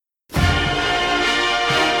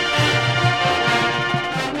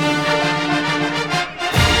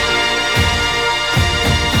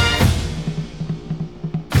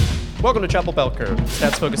Welcome to Chapel Bell Curve,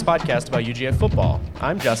 Stats Focus podcast about UGA football.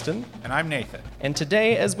 I'm Justin. And I'm Nathan. And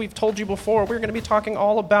today, as we've told you before, we're going to be talking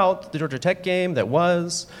all about the Georgia Tech game that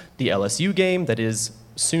was, the LSU game that is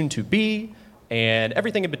soon to be, and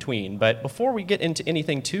everything in between. But before we get into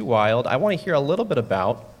anything too wild, I want to hear a little bit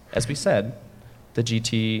about, as we said, the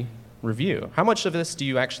GT review. How much of this do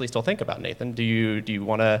you actually still think about, Nathan? Do you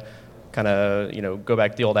want to kind of, go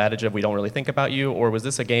back to the old adage of we don't really think about you, or was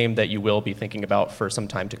this a game that you will be thinking about for some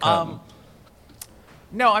time to come?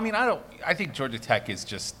 No, I mean, I think Georgia Tech is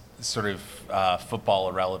just sort of football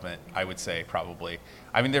irrelevant, I would say, probably.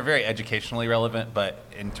 I mean, they're very educationally relevant, but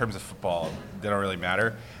in terms of football, they don't really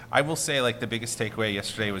matter. I will say, the biggest takeaway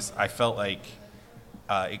yesterday was I felt like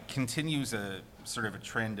it continues a sort of a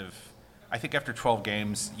trend of, I think after 12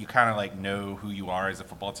 games, you kind of know who you are as a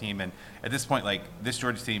football team. And at this point, this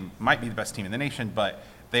Georgia team might be the best team in the nation, but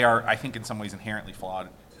they are, I think, in some ways inherently flawed.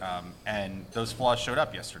 And those flaws showed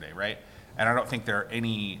up yesterday, right? And I don't think there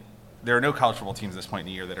are no college football teams at this point in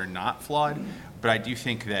the year that are not flawed. But I do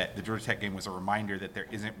think that the Georgia Tech game was a reminder that there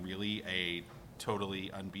isn't really a totally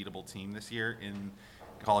unbeatable team this year in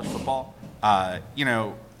college football.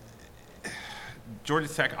 Georgia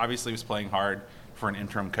Tech obviously was playing hard for an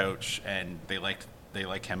interim coach, and they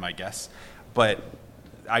like him, I guess. But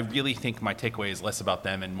I really think my takeaway is less about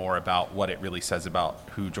them and more about what it really says about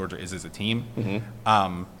who Georgia is as a team.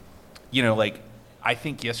 Mm-hmm. I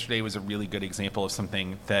think yesterday was a really good example of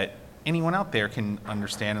something that anyone out there can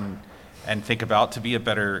understand and think about to be a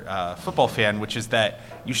better football fan, which is that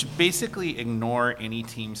you should basically ignore any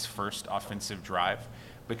team's first offensive drive,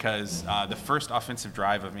 because the first offensive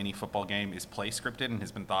drive of any football game is play scripted and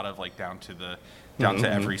has been thought of down to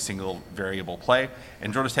every single variable play.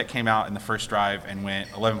 And Georgia Tech came out in the first drive and went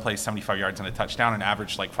 11 plays, 75 yards and a touchdown, and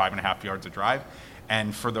averaged 5.5 yards a drive.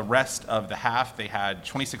 And for the rest of the half, they had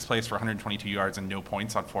 26 plays for 122 yards and no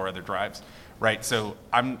points on 4 other drives. Right, so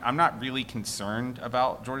I'm not really concerned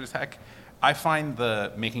about Georgia Tech. I find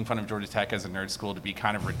the making fun of Georgia Tech as a nerd school to be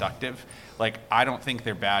kind of reductive. I don't think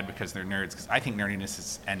they're bad because they're nerds, because I think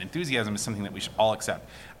nerdiness and enthusiasm is something that we should all accept.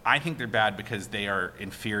 I think they're bad because they are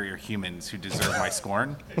inferior humans who deserve my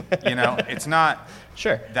scorn. It's not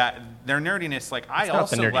sure that their nerdiness. I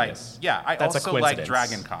also like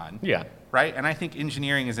Dragon Con. Yeah. Right, and I think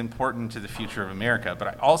engineering is important to the future of America, but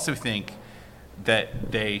I also think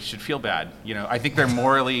that they should feel bad. I think they're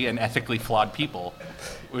morally and ethically flawed people,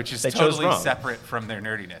 which is totally separate from their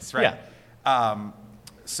nerdiness, right? Yeah.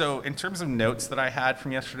 So in terms of notes that I had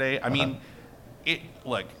from yesterday, I mean,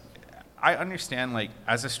 I understand,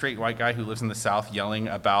 as a straight white guy who lives in the South, yelling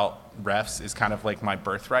about refs is kind of my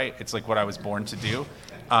birthright. It's what I was born to do.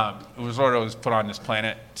 It was what I was put on this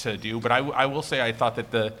planet to do. But I will say I thought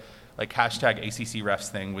that the hashtag ACC refs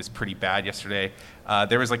thing was pretty bad yesterday.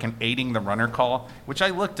 There was an aiding the runner call, which I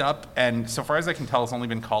looked up, and so far as I can tell, it's only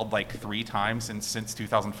been called 3 times since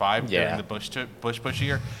 2005 during the Bush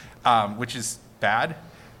year, which is bad.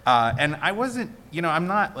 And I wasn't, I'm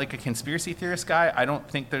not a conspiracy theorist guy. I don't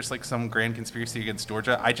think there's some grand conspiracy against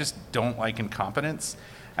Georgia. I just don't like incompetence.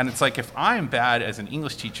 And it's if I'm bad as an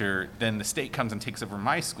English teacher, then the state comes and takes over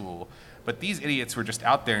my school. But these idiots were just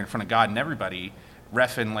out there in front of God and everybody,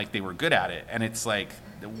 reffing they were good at it. And it's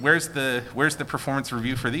where's the performance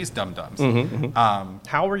review for these dum-dums? Mm-hmm, mm-hmm.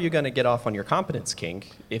 How are you going to get off on your competence kink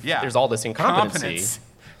if there's all this incompetency?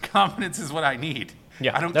 Competence is what I need.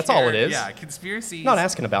 Yeah, I don't that's care. all it is. Yeah, conspiracies. Not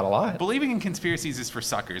asking about a lot. Believing in conspiracies is for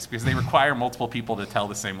suckers because they require multiple people to tell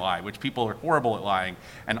the same lie, which people are horrible at lying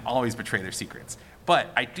and always betray their secrets. But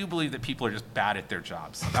I do believe that people are just bad at their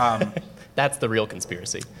jobs. That's the real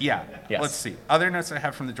conspiracy. Yeah. Yes. Let's see. Other notes I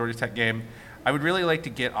have from the Georgia Tech game. I would really like to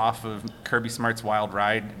get off of Kirby Smart's wild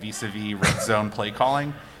ride vis-a-vis red zone play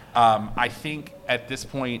calling. I think at this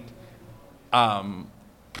point,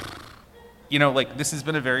 this has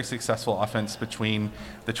been a very successful offense between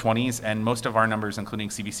the 20s, and most of our numbers, including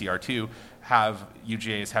CBCR2, have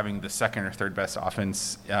UGA as having the second or third best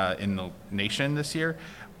offense in the nation this year.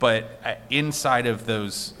 But inside of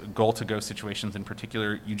those goal-to-go situations in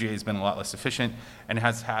particular, UGA has been a lot less efficient and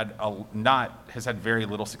has had very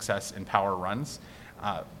little success in power runs.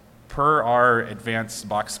 Per our advanced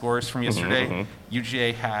box scores from yesterday,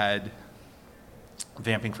 UGA had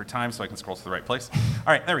vamping for time so I can scroll to the right place.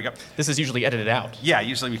 All right, there we go. This is usually edited out. Yeah,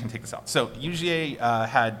 usually we can take this out. So UGA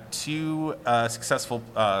had 2 successful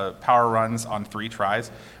power runs on 3 tries,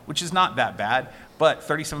 which is not that bad, but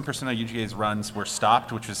 37% of UGA's runs were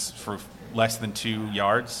stopped, which was for less than 2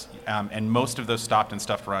 yards, and most of those stopped and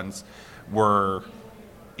stuffed runs were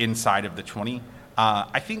inside of the 20.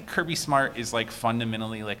 I think Kirby Smart is like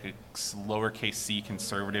fundamentally like a lowercase c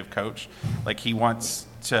conservative coach. Like he wants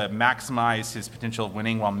to maximize his potential of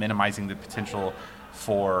winning while minimizing the potential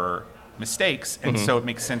for mistakes, and so it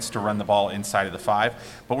makes sense to run the ball inside of the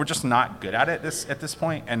 5. But we're just not good at it at this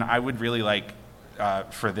point, and I would really like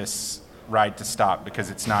for this ride to stop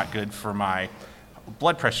because it's not good for my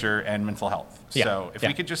blood pressure and mental health. Yeah. So if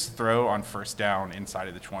we could just throw on first down inside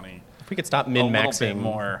of the 20. If we could stop A little min-maxing bit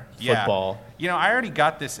more football. Yeah. You know, I already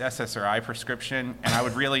got this SSRI prescription, and I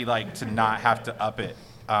would really like to not have to up it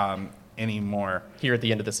anymore. Here at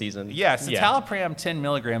the end of the season. Yeah, citalopram 10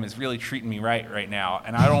 milligram is really treating me right now,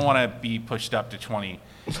 and I don't want to be pushed up to 20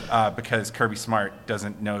 because Kirby Smart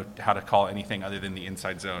doesn't know how to call anything other than the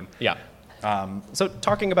inside zone. Yeah. So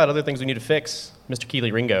talking about other things we need to fix, Mr.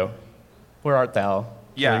 Keely Ringo, where art thou,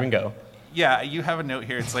 Yeah. Keely Ringo? Yeah, you have a note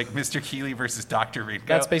here. It's like Mr. Keely versus Dr. Ringo.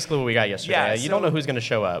 That's basically what we got yesterday. Yeah, You so- don't know who's going to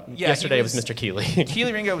show up. Yeah, Yesterday he it was was- Mr. Keely.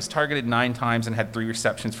 Keely Ringo was targeted 9 times and had 3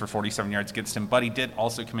 receptions for 47 yards against him, but he did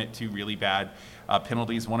also commit 2 really bad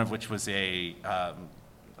penalties, one of which was a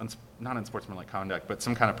not unsportsmanlike conduct, but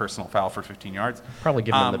some kind of personal foul for 15 yards. Probably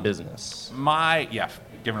giving him the business.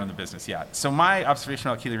 Giving him the business, yeah. So my observation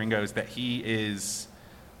about Keely Ringo is that he is,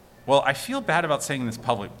 well, I feel bad about saying this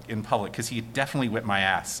in public because he definitely whipped my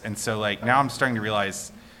ass. And so like now I'm starting to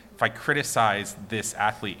realize if I criticize this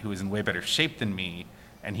athlete who is in way better shape than me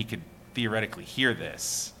and he could theoretically hear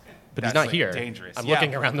this, But he's that's, not like, here. dangerous. I'm Yeah,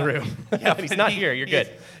 looking around the room. yeah, He's but not here. You're good.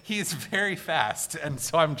 He is very fast, and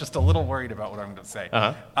so I'm just a little worried about what I'm going to say.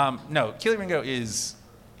 No, Keely Ringo is.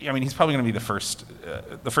 I mean, he's probably going to be the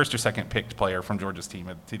first or second picked player from Georgia's team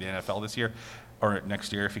to the NFL this year, or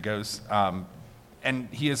next year if he goes. And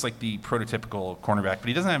he is like the prototypical cornerback, but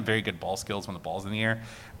he doesn't have very good ball skills when the ball's in the air.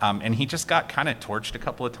 And he just got kind of torched a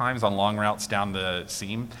couple of times on long routes down the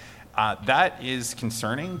seam. That is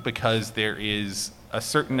concerning because there is a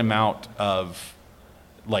certain amount of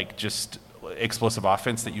like just explosive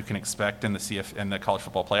offense that you can expect in the college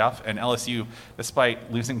football playoff. And LSU,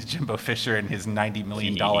 despite losing to Jimbo Fisher and his $90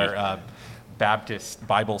 million Baptist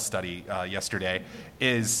Bible study yesterday,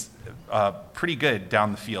 is pretty good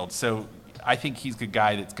down the field. So I think he's a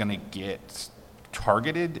guy that's going to get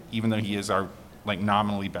targeted, even though he is our like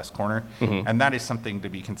nominally best corner. And that is something to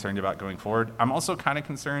be concerned about going forward. I'm also kind of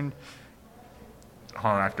concerned.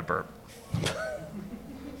 Hold on, I have to burp.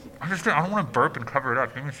 I don't want to burp and cover it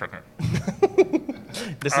up. Give me a second.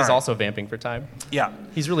 This All is right. also vamping for time. Yeah.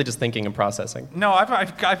 He's really just thinking and processing. No,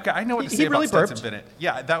 I've got, I know what to He say really about Stetson burped. Bennett.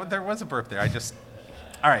 Yeah, there was a burp there.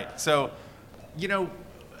 All right. So, you know,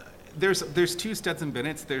 there's 2 Stetson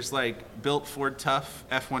Bennett's. There's like built Ford Tough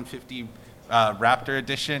F-150 Raptor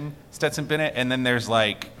edition Stetson Bennett, and then there's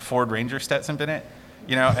like Ford Ranger Stetson Bennett.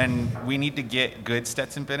 You know, and we need to get good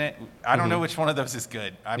Stetson Bennett. I don't know which one of those is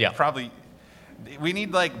good. We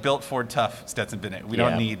need like built Ford Tough Stetson Bennett. We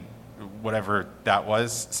don't need whatever that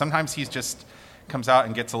was. Sometimes he's just comes out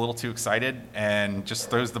and gets a little too excited and just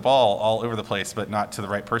throws the ball all over the place, but not to the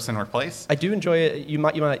right person or place. I do enjoy it. You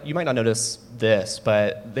might not notice this,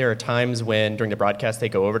 but there are times when during the broadcast they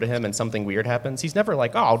go over to him and something weird happens. He's never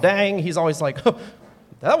like, "Oh, dang." He's always like, "Oh,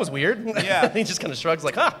 that was weird." Yeah. He just kind of shrugs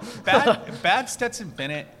like, "Ah." Bad Stetson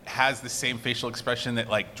Bennett has the same facial expression that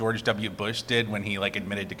like George W. Bush did when he like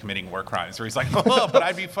admitted to committing war crimes, where he's like, "Oh, but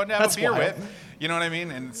I'd be fun to have That's a beer wild. with." You know what I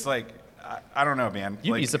mean? And it's like, I don't know, man.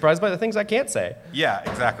 You'd be Like, surprised by the things I can't say. yeah,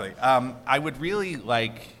 exactly. I would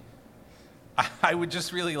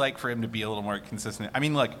just really like for him to be a little more consistent. I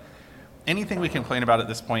mean, look, anything we complain about at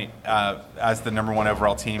this point as the number 1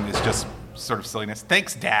 overall team is just sort of silliness.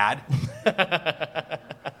 Thanks, Dad.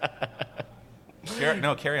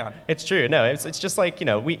 Carry on. It's true. No, it's just like, you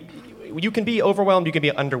know, you can be overwhelmed, you can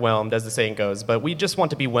be underwhelmed, as the saying goes, but we just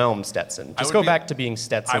want to be whelmed, Stetson. Just go back to being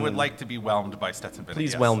Stetson. I would like to be whelmed by Stetson Bennett.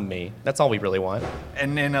 Please yes. whelm me. That's all we really want.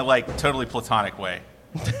 And in a like totally platonic way.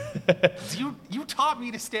 You taught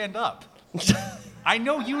me to stand up. I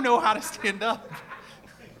know you know how to stand up.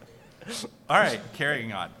 All right,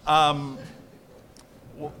 carrying on.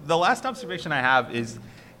 Well, the last observation I have is,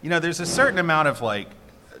 you know, there's a certain amount of like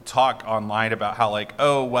talk online about how like,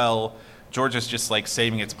 oh well, Georgia's just like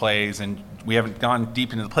saving its plays and we haven't gone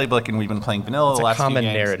deep into the playbook and we've been playing vanilla the last few games. It's a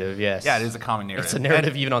common narrative, yes. Yeah, it is a common narrative. It's a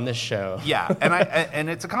narrative even on this show. Yeah, and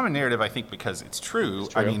it's a common narrative, I think, because it's true.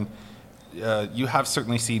 It's true. I mean, you have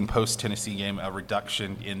certainly seen post-Tennessee game a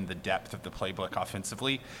reduction in the depth of the playbook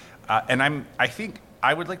offensively. And I think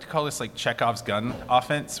I would like to call this like Chekhov's gun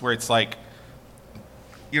offense, where it's like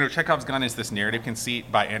Chekhov's gun is this narrative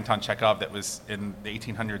conceit by Anton Chekhov that was in the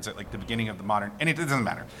 1800s at like the beginning of the modern, and it doesn't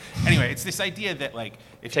matter. Anyway, it's this idea that like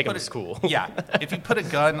if Take you him put to school. if you put a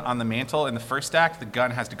gun on the mantle in the first act, the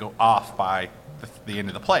gun has to go off by the end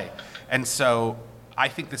of the play, and so I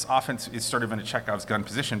think this offense is sort of in a Chekhov's gun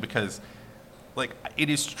position because. Like, it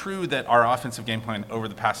is true that our offensive game plan over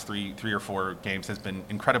the past three or four games has been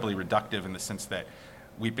incredibly reductive in the sense that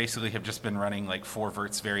we basically have just been running like 4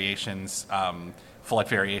 verts variations, full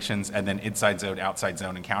variations, and then inside zone, outside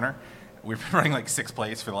zone, and counter. We've been running like 6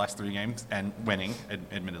 plays for the last 3 games and winning,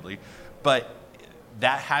 admittedly. But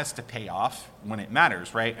that has to pay off when it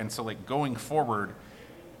matters, right? And so, like, going forward,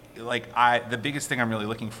 like the biggest thing I'm really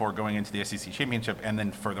looking for going into the SEC championship and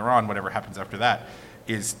then further on, whatever happens after that,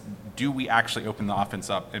 is do we actually open the offense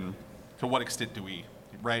up, and to what extent do we,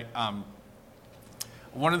 right?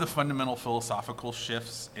 One of the fundamental philosophical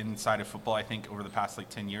shifts inside of football, I think, over the past like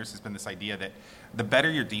 10 years has been this idea that the better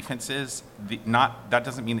your defense is, that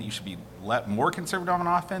doesn't mean that you should be more conservative on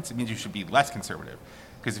offense. It means you should be less conservative.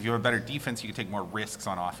 Because if you have a better defense, you can take more risks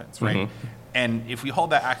on offense, right? Mm-hmm. And if we hold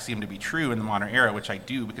that axiom to be true in the modern era, which I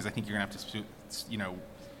do, because I think you're going to have to,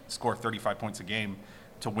 score 35 points a game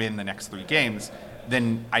to win the next 3 games,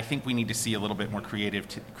 then I think we need to see a little bit more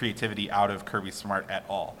creativity out of Kirby Smart at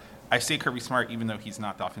all. I say Kirby Smart even though he's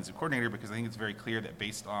not the offensive coordinator because I think it's very clear that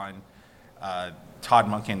based on Todd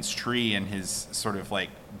Monken's tree and his sort of like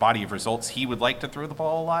body of results, he would like to throw the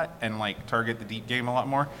ball a lot and like target the deep game a lot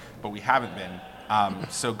more, but we haven't been.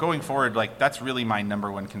 So going forward, like that's really my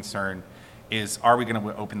number one concern is are we going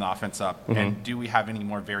to open the offense up and do we have any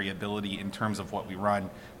more variability in terms of what we run,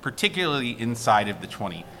 particularly inside of the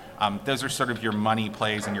 20? Those are sort of your money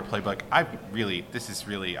plays in your playbook. This is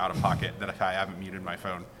really out of pocket that if I haven't muted my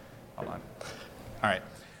phone. Hold on. All right.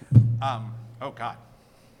 Oh, God.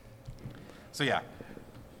 So, yeah.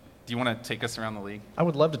 Do you want to take us around the league? I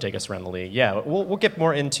would love to take us around the league. Yeah, we'll get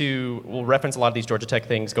more into, we'll reference a lot of these Georgia Tech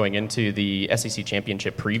things going into the SEC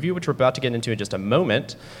Championship preview, which we're about to get into in just a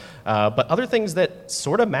moment. But other things that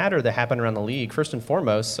sort of matter that happen around the league, first and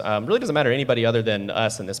foremost, really doesn't matter to anybody other than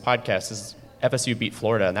us in this podcast, is FSU beat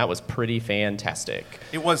Florida, and that was pretty fantastic.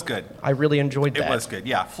 It was good. I really enjoyed that. It was good,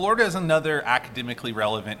 yeah. Florida is another academically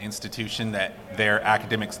relevant institution that their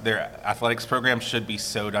athletics program should be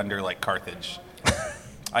sewed under like Carthage.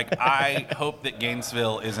 Like, I hope that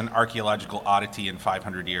Gainesville is an archaeological oddity in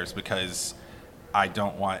 500 years because I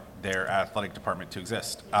don't want their athletic department to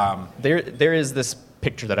exist. There is this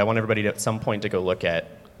picture that I want everybody to, at some point to go look at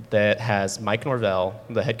that has Mike Norvell,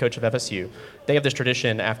 the head coach of FSU. They have this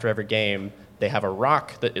tradition after every game. They have a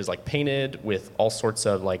rock that is like painted with all sorts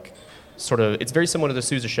of like it's very similar to the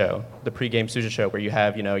Sousa show, the pregame Sousa show, where you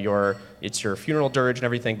have, it's your funeral dirge and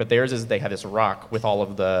everything, but theirs is they have this rock with all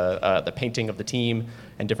of the painting of the team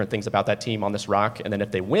and different things about that team on this rock, and then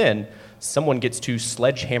if they win, someone gets to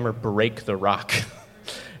sledgehammer break the rock.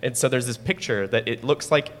 And so there's this picture that it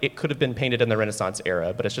looks like it could have been painted in the Renaissance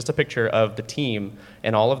era, but it's just a picture of the team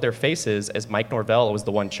and all of their faces as Mike Norvell was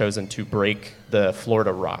the one chosen to break the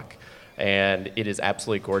Florida rock. And it is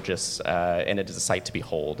absolutely gorgeous, and it is a sight to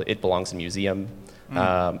behold. It belongs in a museum,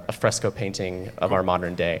 a fresco painting of our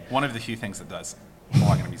modern day. One of the few things that does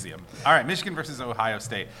belong in a museum. All right, Michigan versus Ohio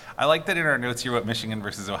State. I like that in our notes you wrote Michigan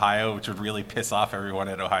versus Ohio, which would really piss off everyone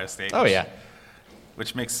at Ohio State. Oh, yeah.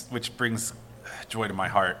 Which brings joy to my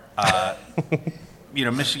heart.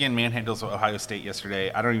 Michigan manhandles Ohio State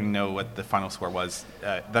yesterday. I don't even know what the final score was.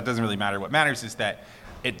 That doesn't really matter. What matters is that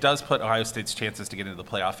it does put Ohio State's chances to get into the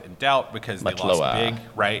playoff in doubt because they lost big,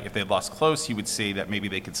 right? If they lost close, you would say that maybe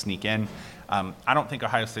they could sneak in. I don't think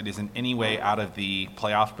Ohio State is in any way out of the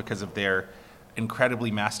playoff because of their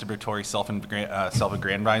incredibly masturbatory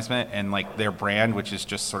self-aggrandizement and like their brand, which is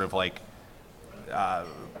just sort of like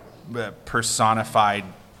personified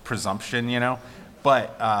presumption,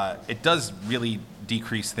 But it does really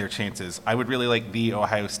decrease their chances. I would really like the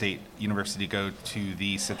Ohio State University to go to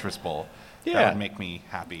the Citrus Bowl. Yeah. That would make me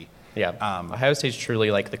happy. Yeah. Ohio State's truly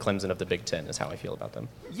like the Clemson of the Big Ten is how I feel about them.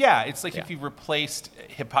 Yeah, it's like if you replaced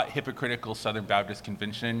hypocritical Southern Baptist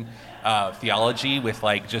Convention theology with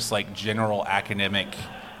just general academic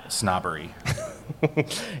snobbery.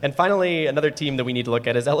 And finally, another team that we need to look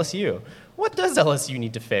at is LSU. What does LSU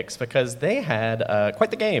need to fix? Because they had quite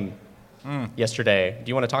the game yesterday. Do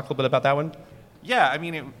you want to talk a little bit about that one? Yeah, I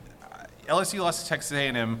mean, LSU lost to Texas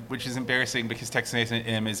A&M, which is embarrassing because Texas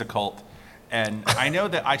A&M is a cult. And I know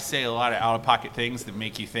that I say a lot of out-of-pocket things that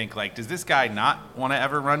make you think, does this guy not want to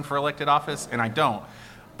ever run for elected office? And I don't.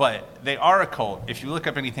 But they are a cult. If you look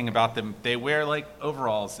up anything about them, they wear,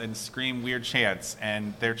 overalls and scream weird chants.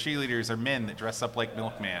 And their cheerleaders are men that dress up like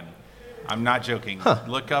milkman. I'm not joking.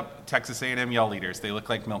 Look up Texas A&M y'all leaders. They look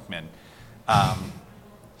like milkmen.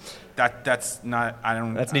 That's not. I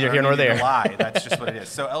don't. That's neither I here don't nor need to there. lie. That's just what it is.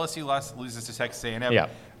 So LSU loses to Texas A&M. Yeah.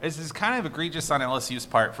 This is kind of egregious on LSU's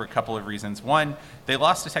part for a couple of reasons. One, they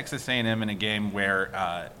lost to Texas A&M in a game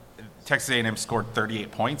where Texas A&M scored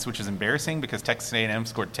 38 points, which is embarrassing because Texas A&M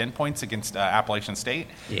scored 10 points against Appalachian State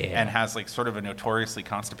and has like sort of a notoriously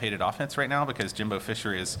constipated offense right now because Jimbo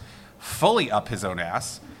Fisher is fully up his own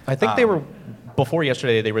ass. I think they were, before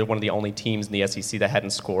yesterday, they were one of the only teams in the SEC that hadn't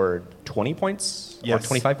scored 20 points or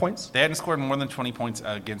 25 points. They hadn't scored more than 20 points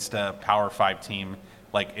against a Power 5 team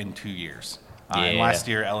like in 2 years. And last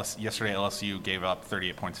year, yesterday LSU gave up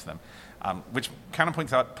 38 points to them, which kind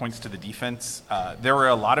of points to the defense. There were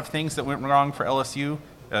a lot of things that went wrong for LSU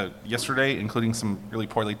yesterday, including some really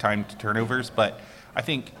poorly timed turnovers. But I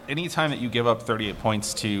think any time that you give up 38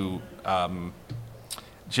 points to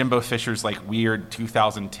Jimbo Fisher's like weird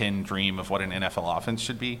 2010 dream of what an NFL offense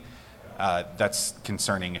should be, that's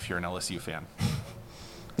concerning if you're an LSU fan.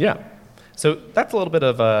 Yeah. So that's a little bit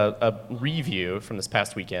of a review from this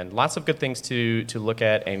past weekend. Lots of good things to look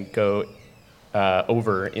at and go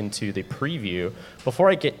over into the preview. Before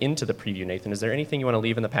I get into the preview, Nathan, is there anything you want to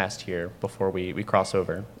leave in the past here before we cross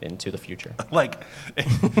over into the future? Like,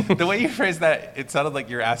 the way you phrased that, it sounded like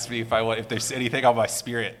you're asking me if there's anything on my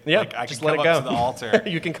spirit. Yeah, like, I just can let come it go. up to the altar.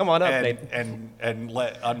 You can come on up, and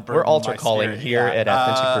let unburden We're altar my calling spirit. here at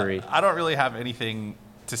Authentic Brewery. I don't really have anything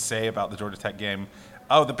to say about the Georgia Tech game.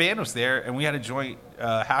 Oh, the band was there, and we had a joint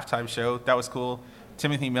halftime show. That was cool.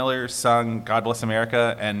 Timothy Miller sung "God Bless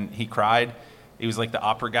America," and he cried. He was like the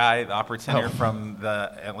opera guy, the opera tenor from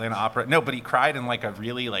the Atlanta Opera. No, but he cried in like a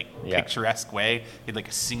really picturesque way. He had like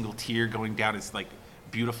a single tear going down his like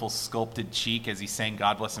beautiful sculpted cheek as he sang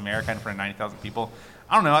 "God Bless America" in front of 90,000 people.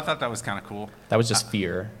 I don't know. I thought that was kind of cool. That was just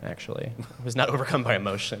fear, actually. I was not overcome by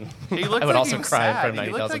emotion. He looked I would like also he was cry in sad. front of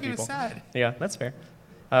He 90,000 looked like people. he was sad. Yeah, that's fair.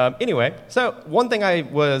 Anyway, so one thing I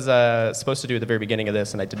was supposed to do at the very beginning of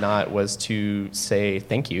this, and I did not, was to say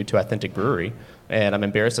thank you to Authentic Brewery. And I'm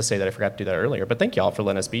embarrassed to say that I forgot to do that earlier, but thank you all for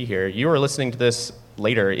letting us be here. You are listening to this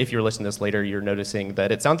later. If you're listening to this later, you're noticing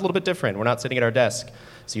that it sounds a little bit different. We're not sitting at our desk,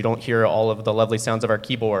 so you don't hear all of the lovely sounds of our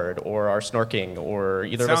keyboard or our snorking or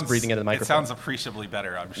either of us breathing into the microphone. It sounds appreciably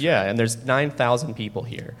better, I'm sure. Yeah, and there's 9,000 people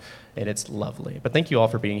here, and it's lovely. But thank you all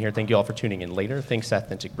for being here. Thank you all for tuning in later. Thanks to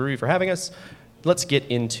Authentic Brewery for having us. Let's get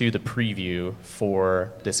into the preview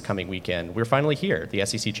for this coming weekend. We're finally here, the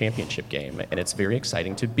SEC Championship game, and it's very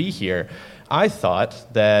exciting to be here. I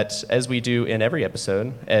thought that, as we do in every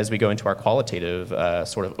episode, as we go into our qualitative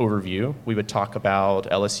sort of overview, we would talk about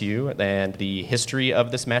LSU and the history of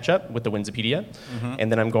this matchup with the Winsipedia,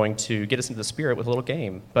 and then I'm going to get us into the spirit with a little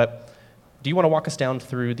game. But do you want to walk us down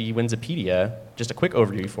through the Winsipedia? Just a quick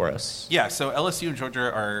overview for us. Yeah, so LSU and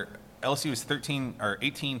Georgia are... LSU is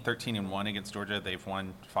 18, 13, and 1 against Georgia. They've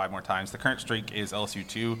won 5 more times. The current streak is LSU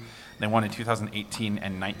 2. They won in 2018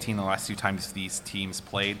 and 19 the last 2 times these teams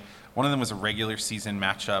played. One of them was a regular season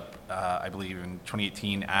matchup, I believe, in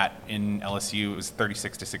 2018 in LSU. It was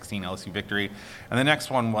 36-16 LSU victory. And the next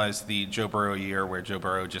one was the Joe Burrow year where Joe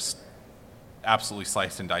Burrow just absolutely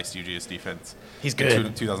sliced and diced UGA's defense. He's good.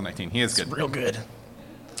 In 2019. He is good. Real good.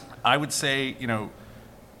 I would say,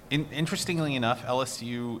 interestingly enough,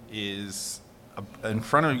 LSU is in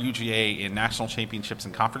front of UGA in national championships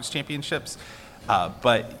and conference championships.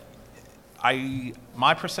 But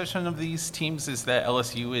my perception of these teams is that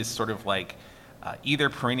LSU is sort of like either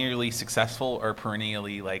perennially successful or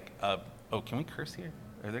perennially like, can we curse here?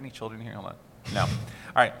 Are there any children here? Hold on. No. All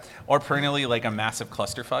right. Or perennially like a massive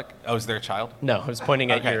clusterfuck. Oh, is there a child? No, I was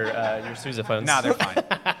pointing at your sousaphones. No, they're fine.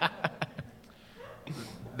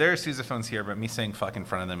 There are sousaphones here, but me saying fuck in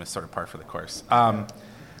front of them is sort of par for the course.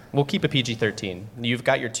 We'll keep a PG-13. You've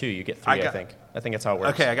got your 2. You get 3, I think. I think that's how it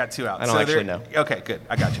works. Okay, I got 2 out. I don't actually know. Okay, good.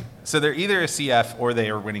 I got you. So they're either a CF or they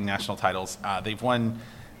are winning national titles. They've won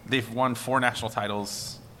 4 national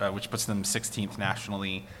titles, which puts them 16th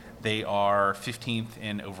nationally. They are 15th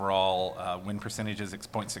in overall win percentages,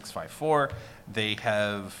 0.654. They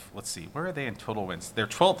have, let's see, where are they in total wins? They're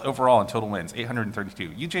 12th overall in total wins, 832.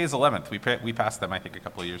 UJ is 11th. We passed them, I think, a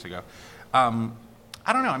couple of years ago.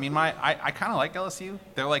 I don't know. I mean, I kind of like LSU.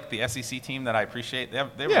 They're like the SEC team that I appreciate. They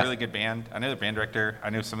have a really good band. I know their band director.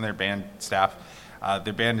 I know some of their band staff.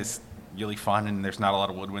 Their band is really fun, and there's not a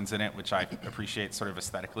lot of woodwinds in it, which I appreciate sort of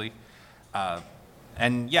aesthetically.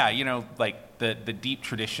 And yeah, like the deep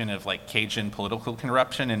tradition of like Cajun political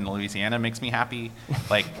corruption in Louisiana makes me happy.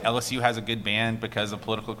 Like LSU has a good band because of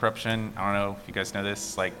political corruption. I don't know if you guys know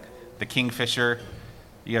this. Like the Kingfisher.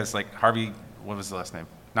 You guys like Harvey, what was the last name?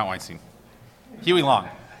 Not Weinstein. Huey Long.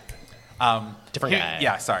 Different guy.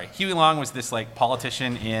 Yeah, sorry. Huey Long was this like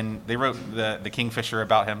politician they wrote the Kingfisher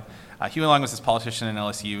about him. Huey Long was this politician in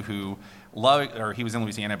LSU who he was in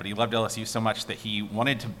Louisiana, but he loved LSU so much that he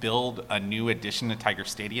wanted to build a new addition to Tiger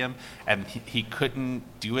Stadium, and he couldn't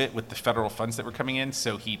do it with the federal funds that were coming in,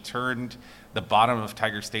 so he turned the bottom of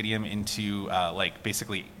Tiger Stadium into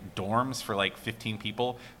basically dorms for like 15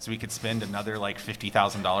 people, so he could spend another like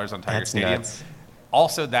 $50,000 on Tiger That's Stadium. nuts.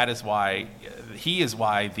 Also, that is why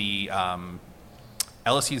the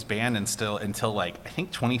LSU's band until like I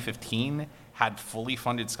think 2015 had fully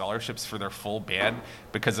funded scholarships for their full band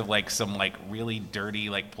because of like some like really dirty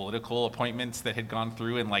like political appointments that had gone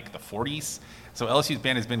through in like the 40s. So LSU's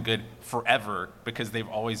band has been good forever because they've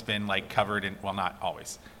always been like covered in, well, not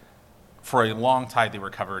always. For a long time, they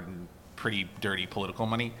were covered in pretty dirty political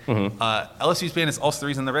money. LSU's band is also the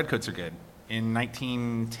reason the Redcoats are good. In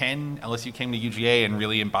 1910, LSU came to UGA and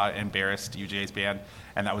really embarrassed UGA's band,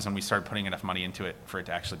 and that was when we started putting enough money into it for it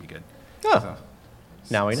to actually be good. Oh. So,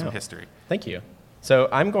 Now we know. some history. Thank you. So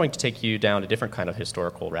I'm going to take you down a different kind of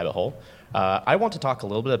historical rabbit hole. I want to talk a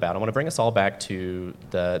little bit about, I want to bring us all back to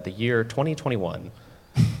the year 2021.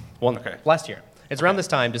 Well, Okay. last year. It's around this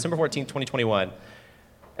time, December 14th, 2021,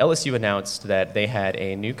 LSU announced that they had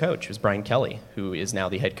a new coach. It was Brian Kelly, who is now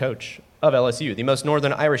the head coach of LSU. The most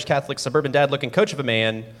Northern Irish Catholic suburban dad-looking coach of a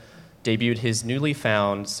man debuted his newly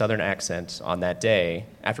found Southern accent on that day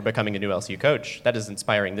after becoming a new LSU coach. That is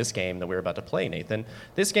inspiring this game that we're about to play, Nathan.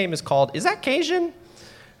 This game is called Is That Cajun?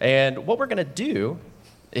 And what we're going to do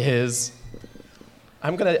is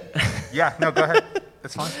I'm going to... Yeah, no, go ahead.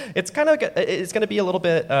 That's fine. It's going to be a little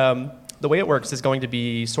bit, the way it works is going to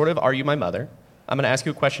be sort of Are You My Mother? I'm going to ask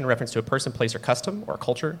you a question in reference to a person, place, or custom, or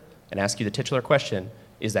culture, and ask you the titular question,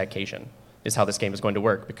 Is that Cajun? Is how this game is going to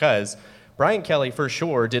work, because Brian Kelly, for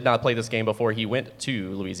sure, did not play this game before he went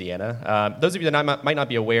to Louisiana. Those of you that might not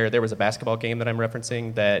be aware, there was a basketball game that I'm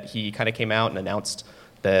referencing that he kind of came out and announced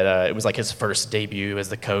that it was like his first debut as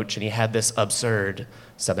the coach, and he had this absurd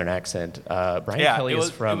Southern accent. Brian Kelly is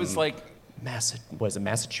from it was like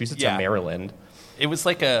Massachusetts Yeah. or Maryland? it was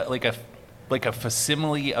like a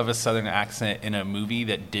facsimile of a Southern accent in a movie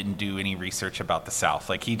that didn't do any research about the South.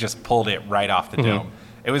 Like he just pulled it right off the dome.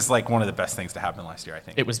 It was like one of the best things to happen last year, I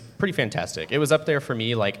think. It was pretty fantastic. It was up there for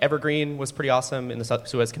me. Like Evergreen was pretty awesome in the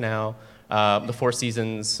Suez Canal. The Four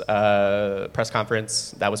Seasons press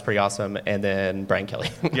conference, that was pretty awesome. And then Brian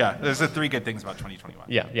Kelly. Yeah, those are three good things about 2021.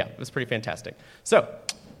 Yeah, it was pretty fantastic. So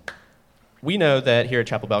we know that here at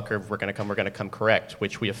Chapel Bell Curve, we're going to come correct,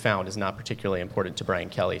 which we have found is not particularly important to Brian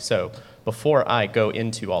Kelly. So before I go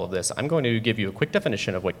into all of this, I'm going to give you a quick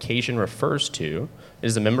definition of what Cajun refers to. It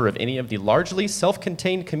is a member of any of the largely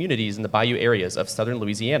self-contained communities in the bayou areas of southern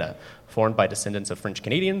Louisiana, formed by descendants of French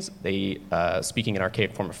Canadians. They, speaking an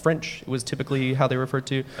archaic form of French, was typically how they referred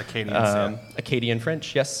to. Acadians, yeah. Acadian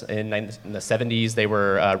French, yes. In the 70s, they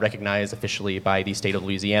were recognized officially by the state of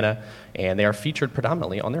Louisiana, and they are featured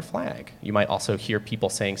predominantly on their flag. You might also hear people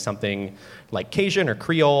saying something like Cajun or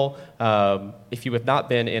Creole. If you have not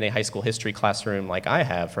been in a high school history classroom like I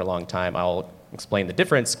have for a long time, I'll explain the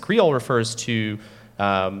difference. Creole refers to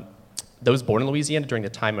those born in Louisiana during the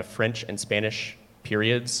time of French and Spanish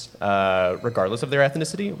periods, regardless of their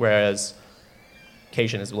ethnicity, whereas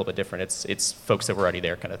Cajun is a little bit different. It's folks that were already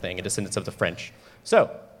there kind of thing, and descendants of the French. So,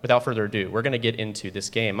 without further ado, we're going to get into this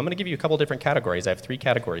game. I'm going to give you a couple different categories. I have 3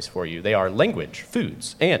 categories for you. They are language,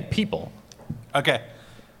 foods, and people. Okay.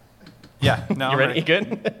 Yeah, no, You I'm ready? You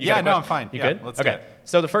good? You got a No, I'm question? fine. You Yeah, good? let's okay. do it.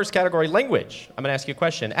 So the first category, language. I'm going to ask you a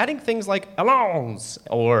question. Adding things like allons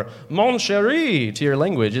or mon chéri to your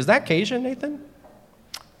language, is that Cajun, Nathan?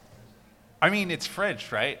 I mean, it's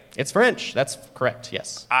French, right? It's French. That's correct,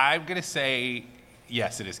 yes. I'm going to say,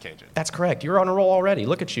 yes, it is Cajun. That's correct. You're on a roll already.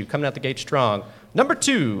 Look at you, coming out the gate strong. Number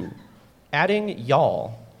 2, adding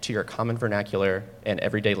y'all to your common vernacular and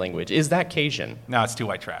everyday language. Is that Cajun? No, it's too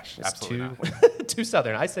white trash. It's Absolutely too, not. too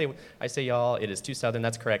Southern. I say y'all. It is too Southern.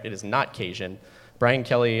 That's correct. It is not Cajun. Brian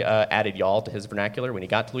Kelly added y'all to his vernacular when he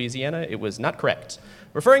got to Louisiana. It was not correct.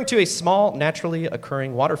 Referring to a small, naturally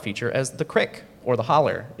occurring water feature as the crick or the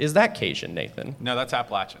holler. Is that Cajun, Nathan? No, that's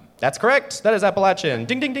Appalachian. That's correct. That is Appalachian.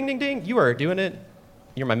 Ding, ding, ding, ding, ding. You are doing it.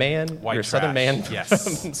 You're my man. White You're a Southern man. trash.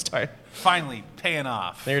 Yes. from start. Finally, paying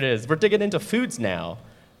off. There it is. We're digging into foods now.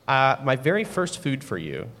 My very first food for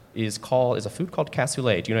you is a food called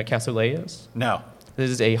cassoulet. Do you know what cassoulet is? No.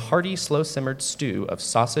 This is a hearty, slow-simmered stew of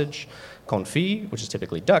sausage, confit, which is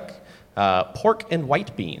typically duck, pork, and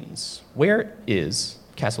white beans. Where is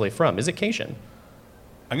cassoulet from? Is it Cajun?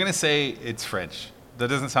 I'm going to say it's French. That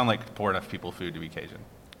doesn't sound like poor enough people food to be Cajun.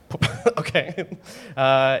 Okay.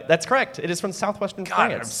 That's correct. It is from southwestern God,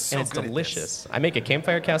 I'm France, so and it's good at this. delicious. I make a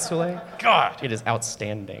campfire cassoulet. God. It is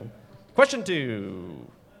outstanding. Question 2.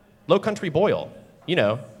 Low country boil. You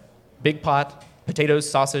know, big pot, potatoes,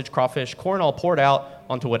 sausage, crawfish, corn all poured out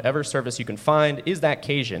onto whatever surface you can find. Is that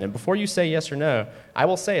Cajun? And before you say yes or no, I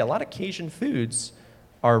will say a lot of Cajun foods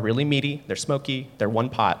are really meaty, they're smoky, they're one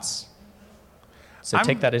pots. So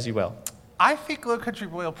take that as you will. I think low country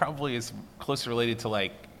boil probably is closely related to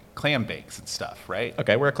like clam bakes and stuff, right?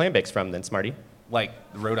 Okay, where are clam bakes from then, Smarty? Like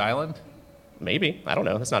Rhode Island? Maybe. I don't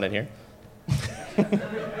know. That's not in here.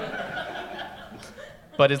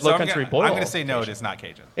 But is low country boil? I'm going to say no, it is not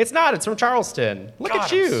Cajun. It's not. It's from Charleston. Look God,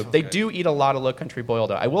 at you. I'm so They good. do eat a lot of low country boil,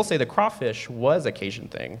 though. I will say the crawfish was a Cajun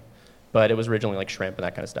thing, but it was originally like shrimp and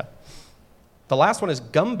that kind of stuff. The last one is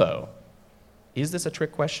gumbo. Is this a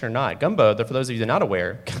trick question or not? Gumbo, for those of you that are not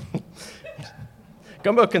aware,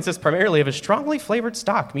 gumbo consists primarily of a strongly flavored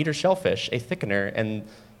stock, meat or shellfish, a thickener, and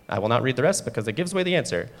I will not read the rest because it gives away the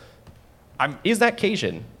answer. Is that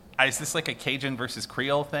Cajun? Is this like a Cajun versus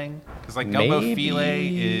Creole thing? Because like gumbo filet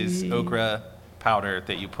is okra powder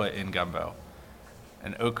that you put in gumbo.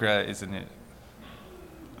 And okra isn't it?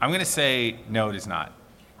 I'm going to say no, it is not.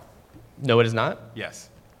 No, it is not. Yes.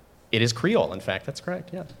 It is Creole, in fact. That's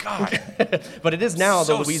correct, yeah. God. But it is now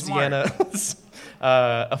So the Louisiana's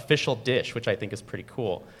official dish, which I think is pretty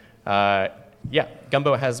cool. Yeah,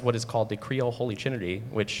 gumbo has what is called the Creole Holy Trinity,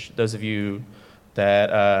 which those of you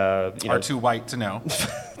that Are too white to know.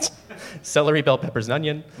 celery, bell peppers, and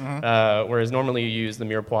onion, whereas normally you use the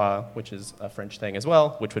mirepoix, which is a French thing as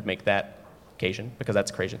well, which would make that Cajun, because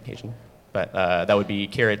that's Cajun. But that would be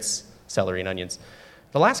carrots, celery, and onions.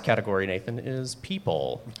 The last category, Nathan, is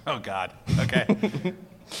people. Oh, God. Okay.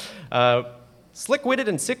 Slick-witted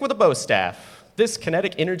and sick with a bow staff. This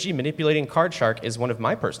kinetic energy manipulating card shark is one of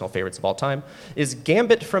my personal favorites of all time. Is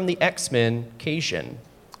Gambit from the X-Men Cajun?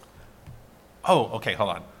 Oh, okay, hold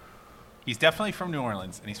on. He's definitely from New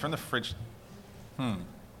Orleans, and he's from the fridge. I'm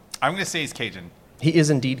going to say he's Cajun. He is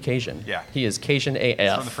indeed Cajun. Yeah. He is Cajun AF.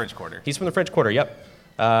 He's from the French Quarter. He's from the French Quarter, yep.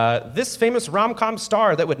 This famous rom-com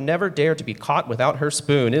star that would never dare to be caught without her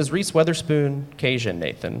spoon is Reese Witherspoon Cajun,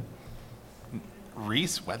 Nathan.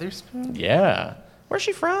 Reese Witherspoon? Yeah. Where's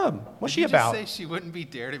she from? What's she Did you about? just say she wouldn't be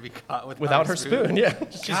dare to be caught Without her spoon, yeah.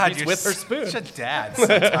 She's God, Reese you're with her spoon. such a dad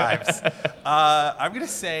sometimes. I'm going to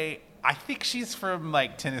say, I think she's from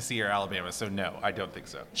like Tennessee or Alabama, so no, I don't think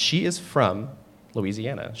so. She is from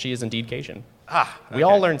Louisiana. She is indeed Cajun. Okay. We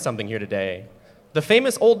all learned something here today. The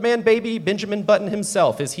famous old man baby, Benjamin Button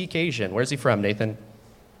himself, is he Cajun? Where's he from, Nathan?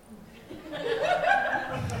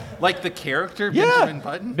 Like the character Yeah, Benjamin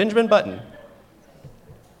Button? Benjamin Button.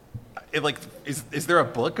 Is there a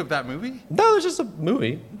book of that movie? No, it's just a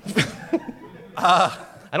movie. I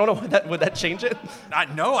don't know, would that change it?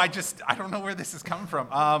 No, I don't know where this is coming from.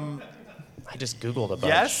 I just Googled a bunch.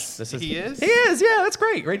 Yes, he is? He is, yeah, that's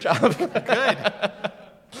great. Great job. Good.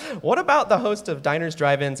 What about the host of Diners,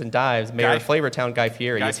 Drive-Ins, and Dives, Mayor of Flavortown, Guy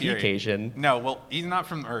Fieri? Is he Fieri. Cajun? No, well, he's not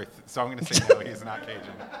from Earth, so I'm going to say no, he's not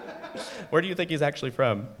Cajun. Where do you think he's actually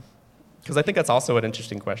from? Because I think that's also an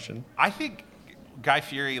interesting question. I think Guy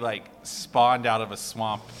Fieri, like, spawned out of a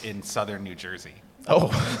swamp in southern New Jersey. Oh,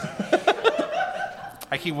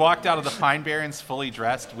 Like, he walked out of the Pine Barrens fully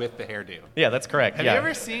dressed with the hairdo. yeah, that's correct. Have yeah. you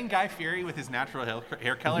ever seen Guy Fieri with his natural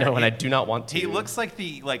hair color? No, and I do not want to. He looks like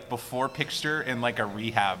the before picture in like a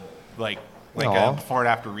rehab, like Aw. a before and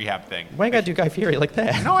after rehab thing. Why you gotta do Guy Fieri like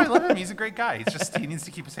that? No, I love him. He's a great guy. He needs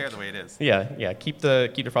to keep his hair the way it is. Yeah. Keep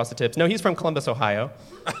the frosted tips. No, he's from Columbus, Ohio.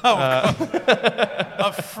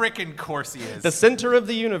 Of frickin' course he is. The center of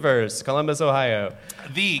the universe, Columbus, Ohio.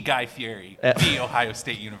 The Guy Fieri, the Ohio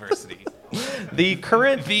State University, The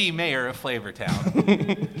current, the mayor of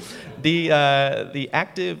Flavortown.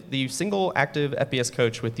 the single active FBS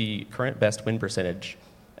coach with the current best win percentage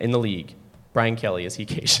in the league, Brian Kelly. Is he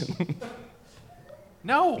Cajun?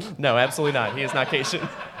 No. No, absolutely not. He is not Cajun.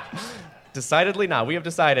 Decidedly not. We have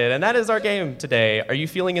decided, and that is our game today. Are you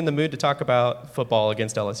feeling in the mood to talk about football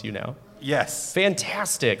against LSU now? Yes.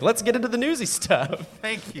 Fantastic. Let's get into the newsy stuff.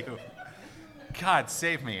 Thank you. God,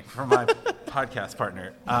 save me from my podcast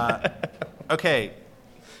partner. Okay.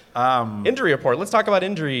 Injury report. Let's talk about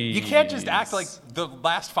injuries. You can't just act like the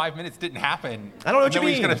last 5 minutes didn't happen. I don't know what and you then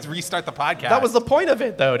mean. We're going to restart the podcast. That was the point of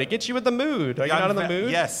it, though, to get you in the mood. Are you not in the mood?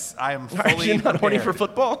 Yes, I am Are fully you not horny for prepared.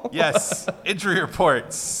 football? Yes. Injury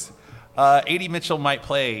reports. A.D. Mitchell might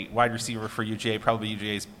play wide receiver for UGA, probably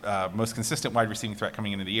UGA's most consistent wide receiving threat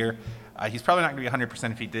coming into the year. He's probably not going to be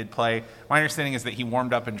 100% if he did play. My understanding is that he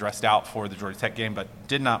warmed up and dressed out for the Georgia Tech game, but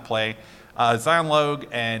did not play. Zion Logue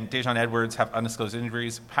and Dejon Edwards have undisclosed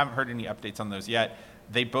injuries. Haven't heard any updates on those yet.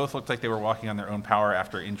 they both looked like they were walking on their own power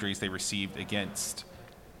after injuries they received against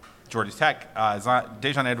Georgia Tech.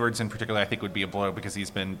 Dejon Edwards in particular, I think, would be a blow because he's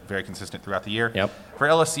been very consistent throughout the year. Yep. For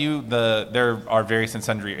LSU, there are various and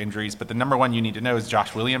sundry injuries, but the number one you need to know is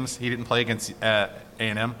Josh Williams. He didn't play against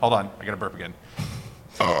A&M. Hold on, I got to burp again.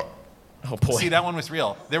 Oh boy. See, that one was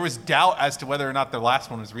real. There was doubt as to whether or not the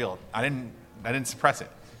last one was real. I didn't suppress it.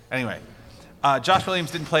 Anyway, Josh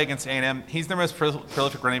Williams didn't play against A&M. He's their most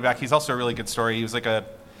prolific running back. He's also a really good story. He was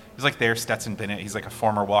like their Stetson Bennett. He's like a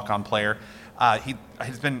former walk-on player. He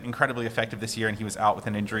has been incredibly effective this year, and he was out with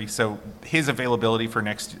an injury. So his availability for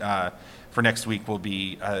next week will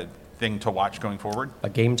be a thing to watch going forward. A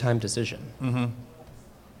game time decision,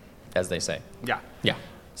 as they say. Yeah. Yeah.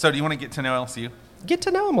 So do you want to get to know LSU? Get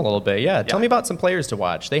to know them a little bit, yeah. Tell me about some players to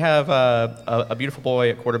watch. They have a beautiful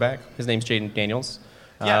boy at quarterback. His name's Jaden Daniels.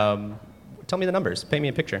 Yeah. Tell me the numbers. Paint me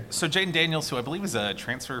a picture. So Jaden Daniels, who I believe is a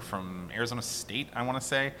transfer from Arizona State, I want to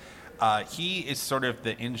say, he is sort of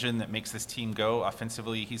the engine that makes this team go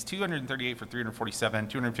offensively. He's 238 for 347,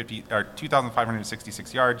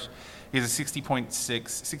 2,566 yards. He has a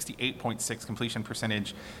 68.6 completion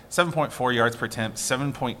percentage, 7.4 yards per attempt,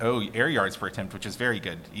 7.0 air yards per attempt, which is very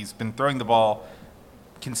good. He's been throwing the ball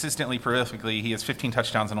consistently, prolifically. He has 15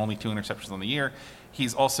 touchdowns and only 2 interceptions on the year.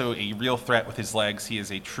 He's also a real threat with his legs. He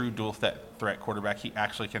is a true dual threat quarterback. He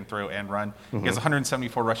actually can throw and run. He has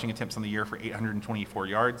 174 rushing attempts on the year for 824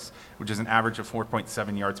 yards, which is an average of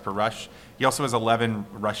 4.7 yards per rush. He also has 11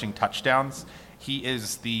 rushing touchdowns. He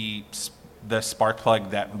is the spark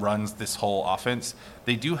plug that runs this whole offense.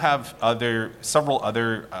 They do have several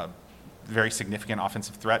other very significant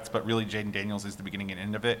offensive threats, but really Jaden Daniels is the beginning and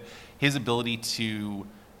end of it. His ability to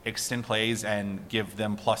extend plays and give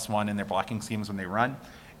them +1 in their blocking schemes when they run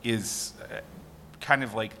is kind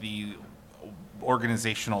of like the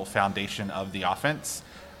organizational foundation of the offense.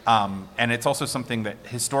 And it's also something that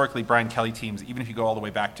historically Brian Kelly teams, even if you go all the way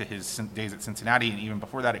back to his days at Cincinnati and even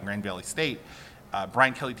before that at Grand Valley State,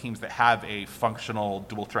 Brian Kelly teams that have a functional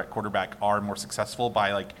dual threat quarterback are more successful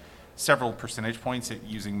by like several percentage points at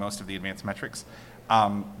using most of the advanced metrics.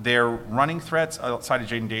 Their running threats outside of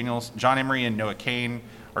Jaden Daniels, John Emery and Noah Cain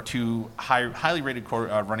are two highly rated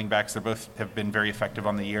running backs. They both have been very effective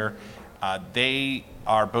on the year. They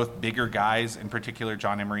are both bigger guys. In particular,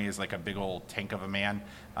 John Emery is like a big old tank of a man.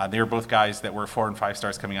 They were both guys that were 4 and 5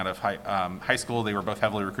 stars coming out of high school. They were both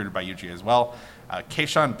heavily recruited by UGA as well.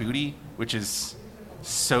 Kayshon Boutte, which is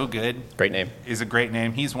so good. Great name. Is a great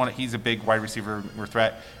name. He's a big wide receiver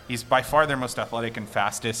threat. He's by far their most athletic and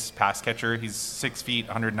fastest pass catcher. He's 6 feet,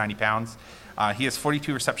 190 pounds. He has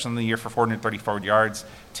 42 receptions in the year for 434 yards,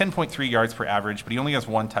 10.3 yards per average, but he only has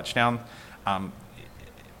 1 touchdown.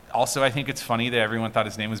 Also, I think it's funny that everyone thought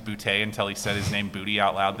his name was Boutte until he said his name Booty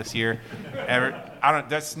out loud this year.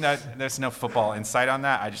 There's no football insight on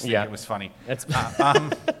that. I just think it was funny.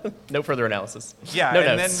 No further analysis. Yeah, no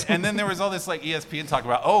and notes. then there was all this like ESPN talk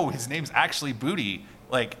about, oh, his name's actually Booty.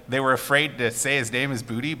 Like they were afraid to say his name is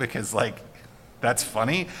Booty because like that's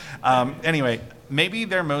funny. Anyway, maybe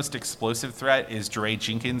their most explosive threat is Jere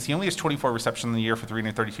Jenkins. He only has 24 receptions in the year for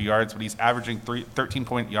 332 yards, but he's averaging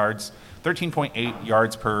 13.8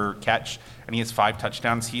 yards per catch, and he has 5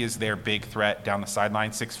 touchdowns. He is their big threat down the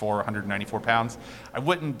sideline, 6'4", 194 pounds. I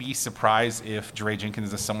wouldn't be surprised if Jere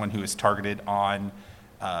Jenkins is someone who is targeted on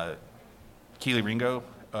Kelee Ringo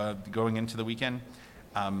going into the weekend.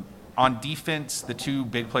 On defense, the 2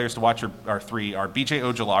 big players to watch are 3 are B.J.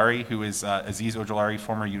 Ojolari, who is Azeez Ojolari,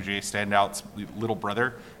 former UGA standout's little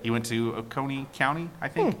brother. He went to Oconee County, I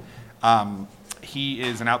think. He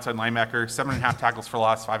is an outside linebacker, 7.5 tackles for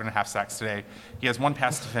loss, 5.5 sacks today. He has 1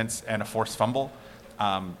 pass defense and a forced fumble.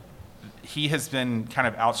 He has been kind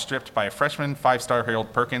of outstripped by a freshman. 5-star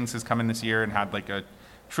Harold Perkins has come in this year and had like a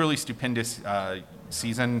truly stupendous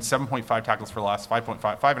season. 7.5 tackles for loss,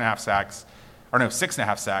 5.5 sacks.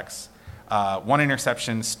 6.5 sacks, 1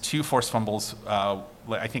 interceptions, 2 forced fumbles,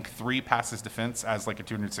 I think 3 passes defense as like a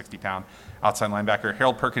 260-pound outside linebacker.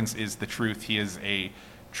 Harold Perkins is the truth. He is a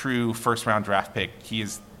true first-round draft pick. He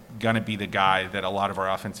is going to be the guy that a lot of our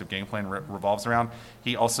offensive game plan revolves around.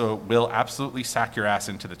 He also will absolutely sack your ass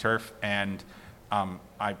into the turf, and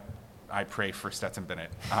I pray for Stetson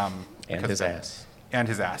Bennett. And his ass. And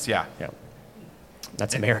his ass, yeah.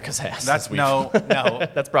 That's America's ass. That's no.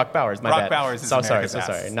 That's Brock Bowers. My Brock bad. Bowers is America's ass.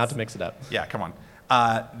 Sorry. Not to mix it up. Yeah, come on.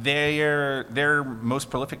 Their most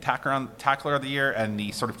prolific tackler of the year and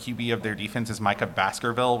the sort of QB of their defense is Micah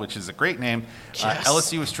Baskerville, which is a great name. Yes.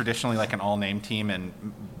 LSU is traditionally like an all-name team, and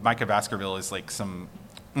Micah Baskerville is like some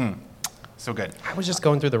So good. I was just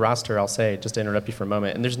going through the roster, I'll say, just to interrupt you for a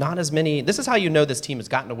moment, and there's not as many. This is how you know this team has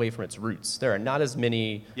gotten away from its roots. There are not as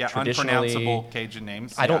many traditionally unpronounceable Cajun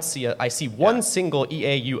names. I don't see I see one single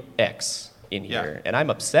EAUX in here, and I'm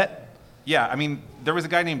upset. Yeah, I mean, there was a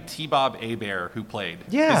guy named T-Bob Abear who played.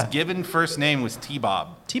 Yeah. His given first name was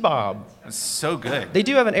T-Bob. T-Bob. It's so good. They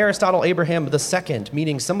do have an Aristotle Abraham II,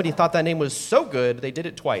 meaning somebody thought that name was so good they did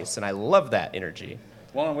it twice, and I love that energy.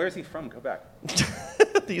 Well, and where is he from? Go back.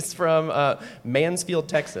 He's from Mansfield,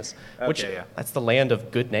 Texas, which that's the land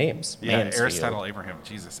of good names. Yeah, Mansfield. Aristotle Abraham.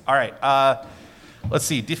 Jesus. All right. Let's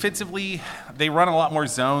see. Defensively, they run a lot more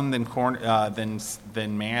zone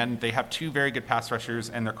than man. They have two very good pass rushers,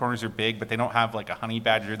 and their corners are big, but they don't have like a honey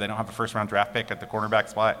badger. They don't have a first-round draft pick at the cornerback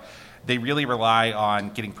spot. They really rely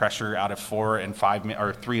on getting pressure out of 4 and 5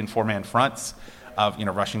 or 3 and 4 man fronts, of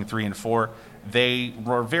rushing 3 and 4. They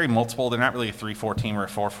were very multiple. They're not really a 3-4 team or a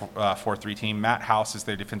 4-3 team. Matt House is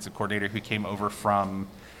their defensive coordinator who came over from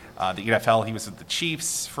the NFL. He was at the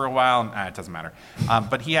Chiefs for a while. It doesn't matter.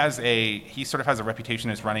 But he sort of has a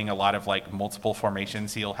reputation as running a lot of like multiple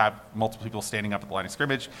formations. He'll have multiple people standing up at the line of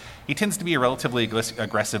scrimmage. He tends to be a relatively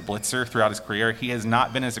aggressive blitzer throughout his career. He has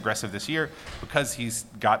not been as aggressive this year because he's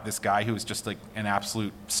got this guy who is just like an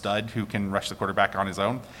absolute stud who can rush the quarterback on his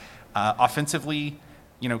own. Offensively,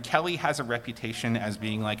 Kelly has a reputation as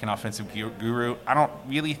being like an offensive guru. I don't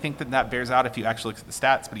really think that bears out if you actually look at the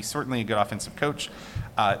stats, but he's certainly a good offensive coach.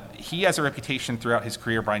 He has a reputation throughout his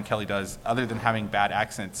career, Brian Kelly does, other than having bad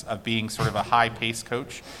accents, of being sort of a high-paced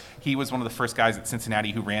coach. He was one of the first guys at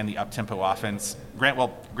Cincinnati who ran the up-tempo offense.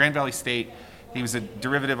 Grand Valley State, he was a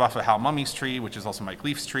derivative off of Hal Mummy's tree, which is also Mike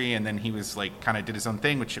Leaf's tree, and then he was like kind of did his own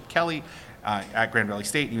thing with Chip Kelly at Grand Valley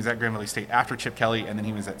State. He was at Grand Valley State after Chip Kelly, and then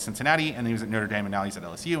he was at Cincinnati, and then he was at Notre Dame, and now he's at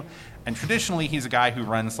LSU. And traditionally, he's a guy who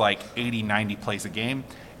runs like 80, 90 plays a game.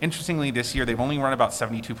 Interestingly, this year, they've only run about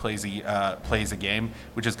 72 plays a game,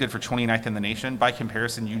 which is good for 29th in the nation. By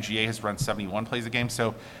comparison, UGA has run 71 plays a game.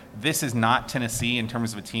 So this is not Tennessee in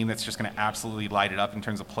terms of a team that's just going to absolutely light it up in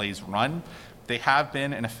terms of plays run. They have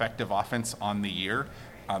been an effective offense on the year.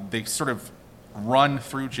 They sort of run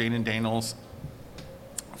through Jaden Daniels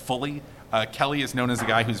fully. Kelly is known as a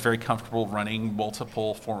guy who's very comfortable running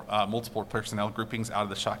multiple personnel groupings out of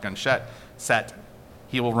the shotgun set.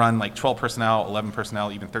 He will run like 12 personnel, 11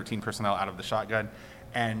 personnel, even 13 personnel out of the shotgun.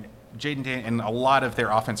 And a lot of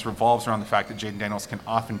their offense revolves around the fact that Jaden Daniels can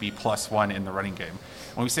often be +1 in the running game.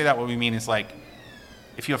 When we say that, what we mean is like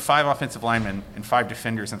if you have 5 offensive linemen and 5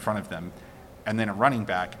 defenders in front of them, and then a running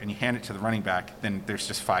back, and you hand it to the running back, then there's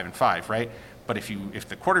just 5 and 5, right? But if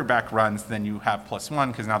the quarterback runs, then you have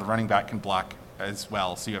 +1 because now the running back can block as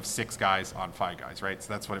well. So you have 6 guys on 5 guys, right?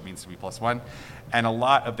 So that's what it means to be +1. And a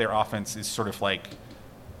lot of their offense is sort of like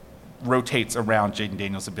rotates around Jaden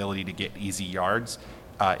Daniels' ability to get easy yards.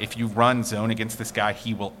 If you run zone against this guy,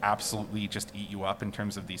 he will absolutely just eat you up in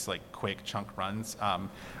terms of these like quick chunk runs.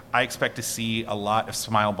 I expect to see a lot of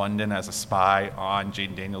Smile Munden as a spy on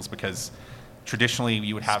Jaden Daniels because traditionally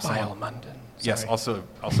you would have Spile Munden. Yes, also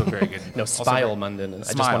very good. No, Spile Munden. I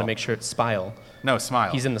just want to make sure it's Spile. No,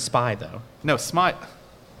 Smile. He's in the Spy, though. No, Smile.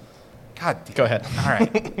 God damn. Go ahead. All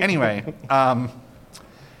right. Anyway, I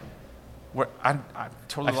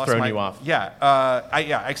totally lost thrown you off. Yeah.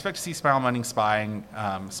 I expect to see Smile Munden spying,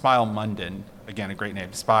 Smile Munden, again, a great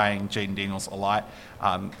name, spying Jaden Daniels a lot.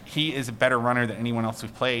 He is a better runner than anyone else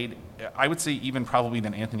we've played. I would say even probably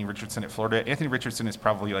than Anthony Richardson at Florida. Anthony Richardson is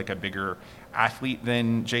probably like a bigger athlete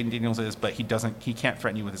than Jaden Daniels is, but he can't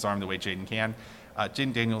threaten you with his arm the way Jaden can.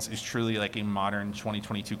 Jaden Daniels is truly like a modern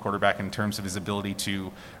 2022 quarterback in terms of his ability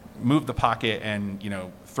to move the pocket and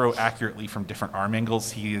throw accurately from different arm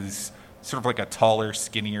angles. He is sort of like a taller,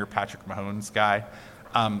 skinnier Patrick Mahomes guy.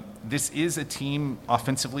 This is a team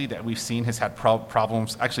offensively that we've seen has had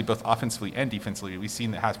problems, actually both offensively and defensively. We've seen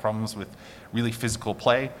that has problems with really physical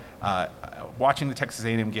play. Watching the Texas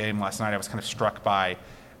A&M game last night, I was kind of struck by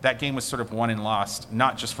that game was sort of won and lost,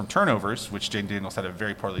 not just from turnovers, which Jaden Daniels had a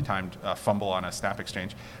very poorly timed fumble on a snap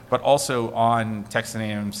exchange, but also on Texas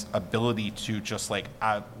A&M's ability to just like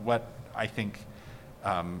what I think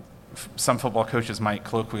some football coaches might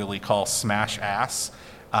colloquially call smash ass.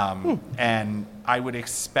 And I would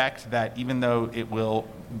expect that even though it will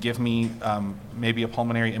give me maybe a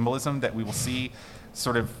pulmonary embolism, that we will see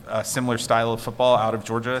sort of a similar style of football out of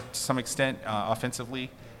Georgia to some extent, offensively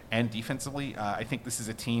and defensively. I think this is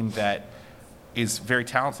a team that is very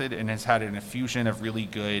talented and has had an infusion of really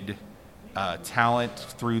good talent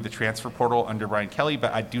through the transfer portal under Brian Kelly,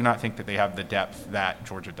 but I do not think that they have the depth that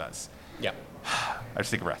Georgia does. Yeah. I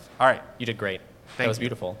just take a breath. All right. You did great. That was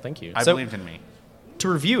beautiful. Thank you. I believed in me. to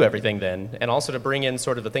review everything then, and also to bring in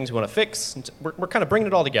sort of the things we want to fix. We're kind of bringing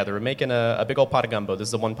it all together. We're making a big old pot of gumbo. This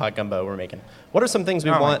is the one pot gumbo we're making. What are some things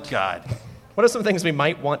we want? Oh my God. What are some things we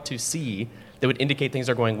might want to see that would indicate things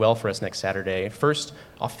are going well for us next Saturday? First,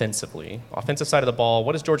 offensively. Offensive side of the ball,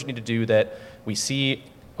 what does Georgia need to do that we see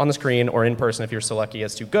on the screen or in person if you're so lucky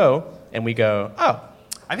as to go, and we go, oh,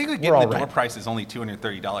 I think the door price is only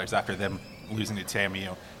 $230 after them losing to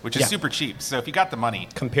TMU, which is super cheap. So if you got the money.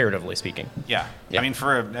 Comparatively speaking. Yeah. I mean,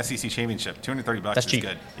 for an SEC championship, $230 is cheap.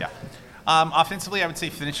 good. Yeah. Offensively, I would say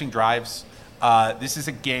finishing drives. This is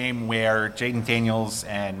a game where Jaden Daniels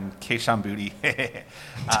and Keishawn Booty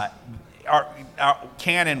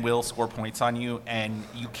can and will score points on you, and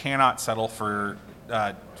you cannot settle for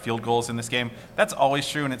field goals in this game. That's always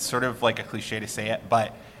true, and it's sort of like a cliche to say it,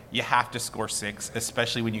 but you have to score 6,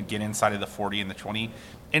 especially when you get inside of the 40 and the 20.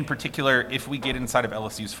 In particular, if we get inside of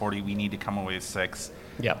LSU's 40, we need to come away with 6.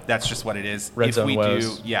 Yeah. That's just what it is. Red zone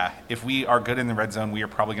woes. If we are good in the red zone, we are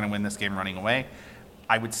probably going to win this game running away.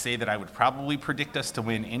 I would say that I would probably predict us to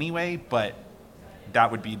win anyway, but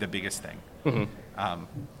that would be the biggest thing. Mm-hmm.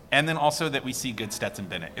 And then also that we see good Stetson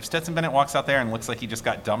Bennett. If Stetson Bennett walks out there and looks like he just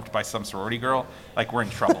got dumped by some sorority girl, like, we're in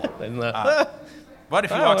trouble. But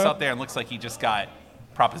if he walks out there and looks like he just got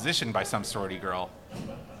propositioned by some sorority girl,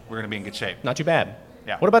 we're going to be in good shape. Not too bad.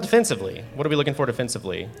 Yeah. What about defensively? What are we looking for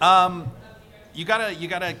defensively? You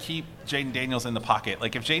gotta keep Jaden Daniels in the pocket.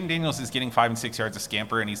 Like, if Jaden Daniels is getting 5 and 6 yards a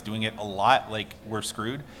scamper and he's doing it a lot, like, we're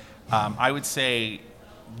screwed. I would say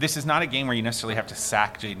this is not a game where you necessarily have to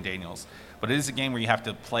sack Jaden Daniels, but it is a game where you have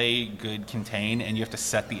to play good contain and you have to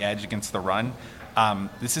set the edge against the run.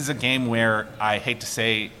 This is a game where I hate to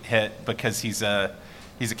say hit because he's a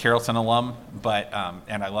Carrollton alum, but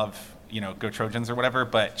and I love, go Trojans or whatever,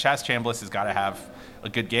 but Chaz Chambliss has got to have a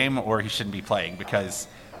good game or he shouldn't be playing because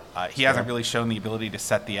he hasn't really shown the ability to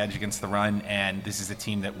set the edge against the run, and this is a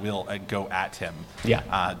team that will go at him.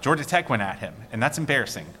 Yeah. Georgia Tech went at him, and that's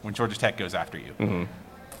embarrassing when Georgia Tech goes after you. Mm-hmm.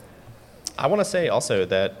 I want to say also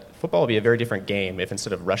that football would be a very different game if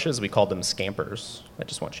instead of rushes, we called them scampers. I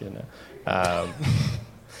just want you to know.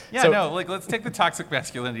 Let's take the toxic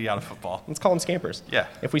masculinity out of football. Let's call them scampers. Yeah.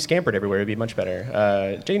 If we scampered everywhere, it would be much better.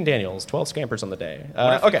 Jaden Daniels, 12 scampers on the day.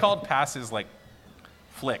 What if we called passes like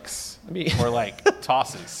flicks or like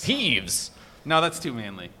tosses? Heaves. No, that's too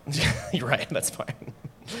manly. You're right. That's fine.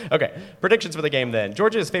 Okay. Predictions for the game then.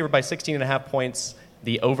 Georgia is favored by 16.5 points.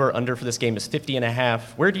 The over-under for this game is 50.5.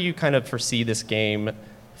 Where do you kind of foresee this game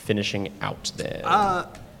finishing out then?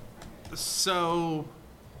 So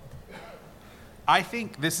I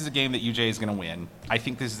think this is a game that UJ is going to win. I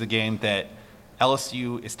think this is a game that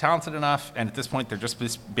LSU is talented enough, and at this point, they're just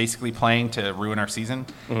basically playing to ruin our season.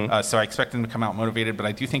 Mm-hmm. So I expect them to come out motivated, but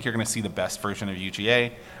I do think you're going to see the best version of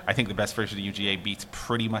UGA. I think the best version of UGA beats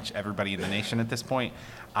pretty much everybody in the nation at this point.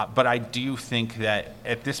 But I do think that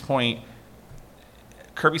at this point,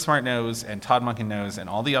 Kirby Smart knows, and Todd Monken knows, and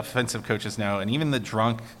all the offensive coaches know, and even the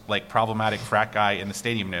drunk, problematic frat guy in the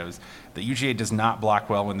stadium knows that UGA does not block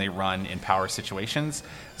well when they run in power situations.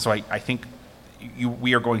 So I think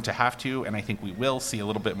we are going to have to, and I think we will see a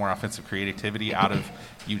little bit more offensive creativity out of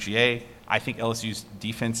UGA. I think LSU's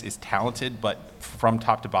defense is talented, but from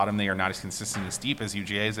top to bottom, they are not as consistent as deep as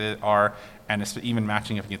UGA's are, and even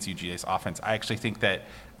matching up against UGA's offense. I actually think that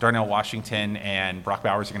Darnell Washington and Brock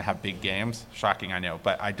Bowers are going to have big games. Shocking, I know,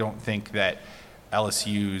 but I don't think that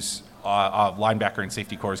LSU's linebacker and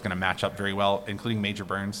safety core is going to match up very well, including Major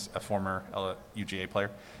Burns, a former UGA player,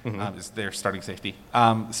 is their starting safety.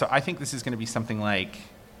 So I think this is going to be something like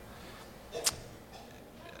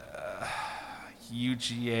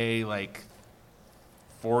UGA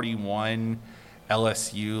 41,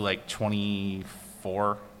 LSU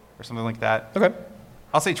 24 or something like that. Okay.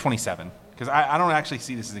 I'll say 27 because I don't actually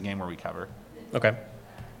see this as a game where we cover. Okay.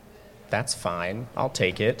 That's fine. I'll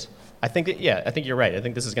take it. I think you're right. I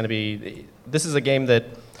think this is going to be – this is a game that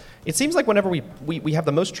it seems like whenever we have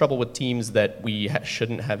the most trouble with teams that we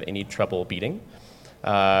shouldn't have any trouble beating.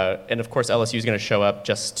 And, of course, LSU is going to show up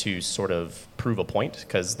just to sort of prove a point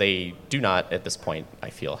because they do not, at this point, I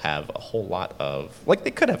feel, have a whole lot of – they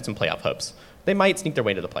could have some playoff hopes. They might sneak their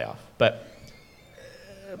way to the playoff, but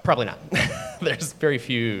probably not. There's very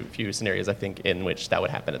few scenarios, I think, in which that would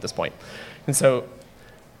happen at this point. And so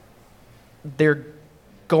they're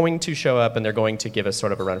going to show up and they're going to give us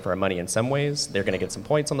sort of a run for our money in some ways. They're going to get some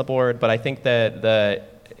points on the board, but I think that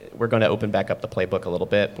we're going to open back up the playbook a little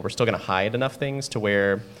bit, but we're still going to hide enough things to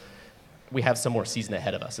where we have some more season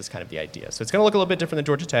ahead of us is kind of the idea. So it's going to look a little bit different than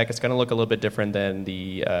Georgia Tech. It's going to look a little bit different than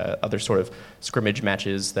the other sort of scrimmage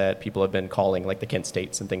matches that people have been calling, like the Kent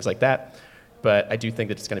States and things like that. but I do think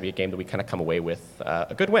that it's going to be a game that we kind of come away with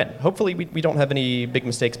a good win. Hopefully, we don't have any big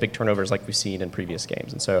mistakes, big turnovers like we've seen in previous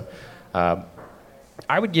games. And so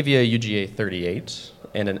I would give you a UGA 38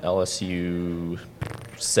 and an LSU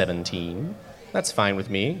 17. That's fine with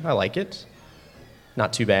me. I like it.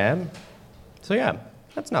 Not too bad. So, yeah,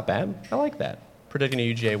 that's not bad. I like that. Predicting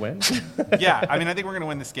a UGA win. Yeah, I mean, I think we're going to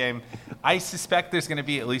win this game. I suspect there's going to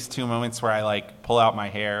be at least 2 moments where I, like, pull out my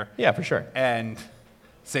hair. Yeah, for sure. And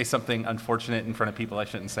say something unfortunate in front of people I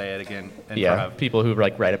shouldn't say it again in Yeah, front of. people who,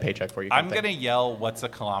 like, write a paycheck for you. I'm going to yell, "What's a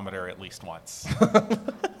kilometer?" at least once.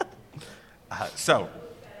 So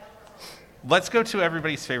let's go to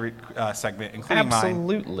everybody's favorite segment, including mine.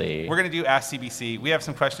 Absolutely. We're going to do Ask CBC. We have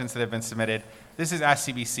some questions that have been submitted. This is Ask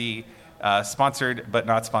CBC, sponsored but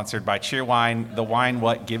not sponsored by Cheerwine, the wine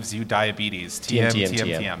what gives you diabetes.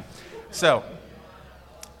 TM. So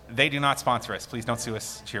they do not sponsor us. Please don't sue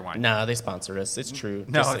us, Cheerwine. No, they sponsor us. It's true.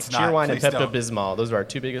 No, Just it's like not. Cheerwine and Please don't. Pepto-Bismol. Those are our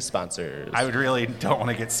 2 biggest sponsors. I would really don't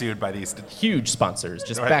want to get sued by these. Huge sponsors,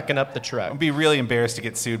 just Right. backing up the truck. I'd be really embarrassed to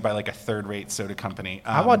get sued by like a third-rate soda company.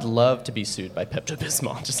 I would love to be sued by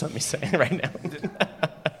Pepto-Bismol. Just let me say it right now.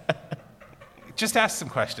 Just ask some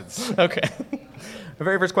questions. Okay. The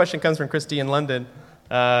very first question comes from Christy in London.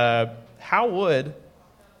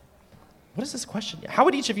 What is this question? How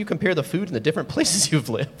would each of you compare the food in the different places you've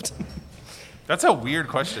lived? That's a weird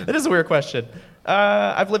question. It is a weird question.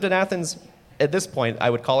 I've lived in Athens. At this point, I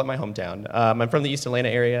would call it my hometown. I'm from the East Atlanta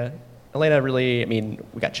area. Atlanta really,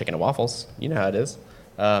 we got chicken and waffles. You know how it is.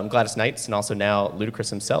 Gladys Knights and also now Ludacris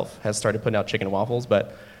himself has started putting out chicken and waffles.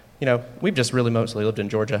 But, we've just really mostly lived in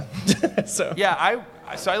Georgia. So Yeah,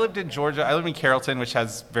 I lived in Georgia. I lived in Carrollton, which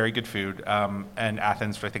has very good food, and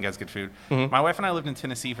Athens, which I think has good food. Mm-hmm. My wife and I lived in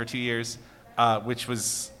Tennessee for 2 years, which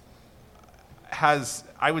has,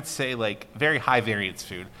 I would say, like very high variance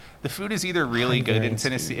food. The food is either really High good in variance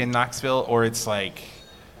Tennessee, food. in Knoxville, or it's like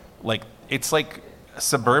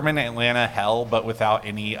suburban Atlanta hell, but without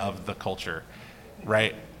any of the culture,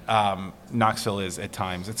 right? Knoxville is at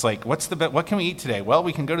times. It's like, what can we eat today? Well,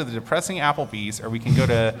 we can go to the depressing Applebee's, or we can go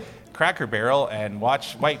to Cracker Barrel and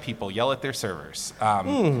watch white people yell at their servers.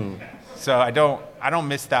 So I don't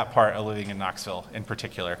miss that part of living in Knoxville in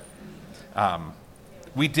particular.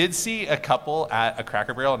 We did see a couple at a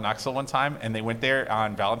Cracker Barrel in Knoxville one time, and they went there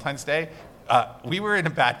on Valentine's Day. We were in a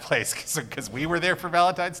bad place because we were there for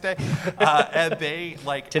Valentine's Day, and they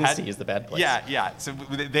Tennessee is the bad place. Yeah. So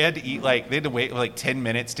they had to eat they had to wait 10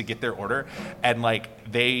 minutes to get their order, and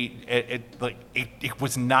it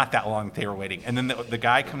was not that long that they were waiting. And then the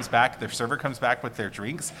guy comes back, their server comes back with their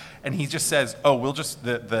drinks, and he just says, "Oh,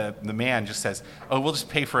 the man just says, oh, we'll just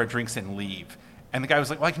pay for our drinks and leave." And the guy was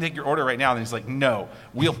like, "Well, I can take your order right now." And he's like, "No,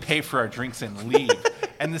 we'll pay for our drinks and leave."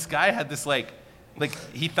 And this guy had this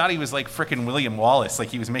he thought he was like frickin' William Wallace, like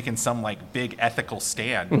he was making some big ethical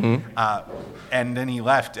stand. Mm-hmm. And then he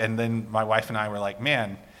left, and then my wife and I were like,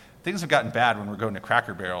 "Man, things have gotten bad when we're going to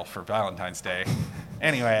Cracker Barrel for Valentine's Day."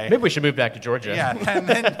 Anyway. Maybe we should move back to Georgia. Yeah,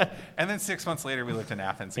 and then 6 months later we lived in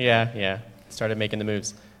Athens again. Yeah. Started making the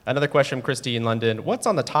moves. Another question from Christy in London. What's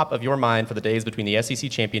on the top of your mind for the days between the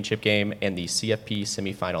SEC championship game and the CFP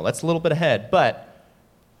semifinal? That's a little bit ahead, but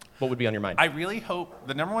what would be on your mind? I really hope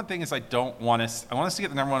the number one thing is I want us to get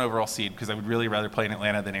the number 1 overall seed, because I would really rather play in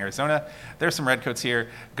Atlanta than Arizona. There's some Redcoats here.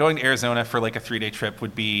 Going to Arizona for a 3-day trip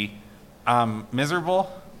would be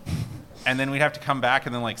miserable, and then we'd have to come back,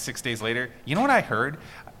 and then 6 days later. You know what I heard?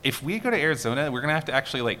 If we go to Arizona, we're gonna have to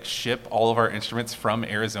actually ship all of our instruments from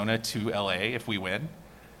Arizona to LA if we win,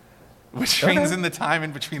 which means in the time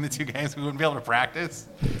in between the 2 games we wouldn't be able to practice.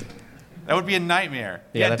 That would be a nightmare.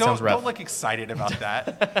 Yeah, that sounds rough. Don't look excited about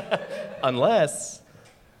that. Unless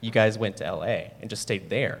you guys went to LA and just stayed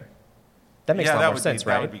there. That makes a lot more sense,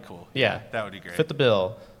 right? That would be cool. Yeah. That would be great. Fit the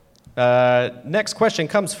bill. Next question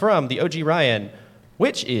comes from the OG Ryan.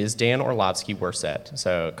 Which is Dan Orlovsky worse at?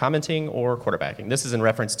 So commenting or quarterbacking? This is in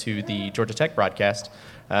reference to the Georgia Tech broadcast.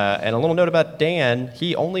 And a little note about Dan,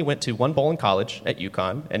 he only went to 1 bowl in college at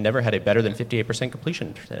UConn and never had a better than 58%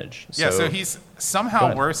 completion percentage. So he's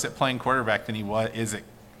somehow worse at playing quarterback than he was.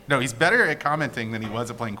 He's better at commenting than he was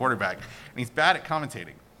at playing quarterback. And he's bad at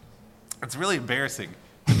commentating. It's really embarrassing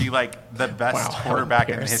to be the best quarterback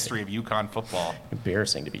in the history of UConn football.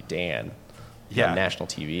 Embarrassing to be Dan on national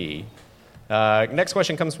TV. Next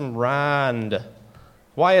question comes from Rand.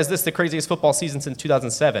 Why is this the craziest football season since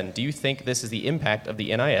 2007? Do you think this is the impact of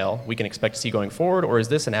the NIL we can expect to see going forward, or is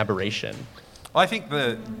this an aberration? Well, I think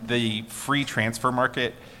the free transfer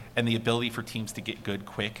market and the ability for teams to get good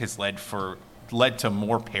quick has led for led to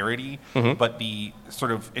more parity, but the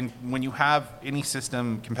sort of when you have any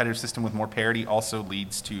competitive system with more parity, also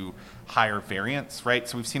leads to higher variance, right?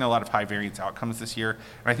 So we've seen a lot of high variance outcomes this year,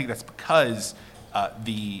 and I think that's because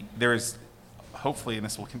there's hopefully, and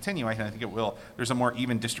this will continue, I think it will, there's a more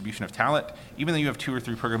even distribution of talent. Even though you have 2 or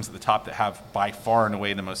 3 programs at the top that have by far and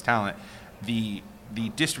away the most talent, the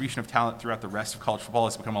distribution of talent throughout the rest of college football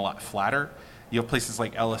has become a lot flatter. You have places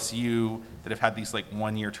like LSU that have had these like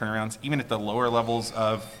 1-year turnarounds. Even at the lower levels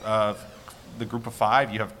of the group of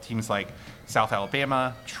 5, you have teams like South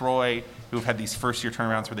Alabama, Troy, who have had these first-year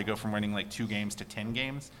turnarounds where they go from winning like 2 games to 10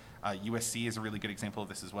 games. USC is a really good example of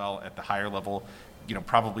this as well at the higher level,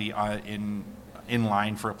 probably in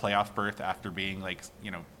line for a playoff berth after being like,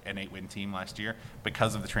 an 8-win team last year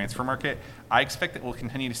because of the transfer market. I expect that we'll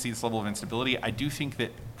continue to see this level of instability. I do think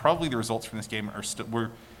that probably the results from this game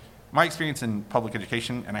are my experience in public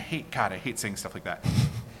education, and I hate saying stuff like that.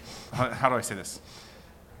 How do I say this?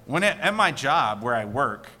 At my job where I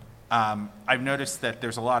work, I've noticed that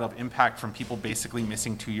there's a lot of impact from people basically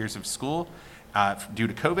missing 2 years of school due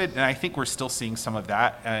to COVID, and I think we're still seeing some of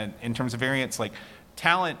that in terms of variance. Like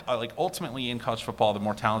talent, ultimately in college football, the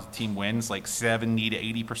more talented team wins like 70 to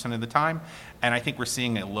 80% of the time, and I think we're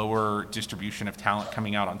seeing a lower distribution of talent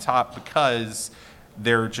coming out on top because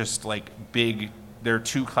they're just like there are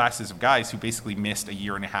 2 classes of guys who basically missed a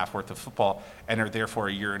year and a half worth of football and are therefore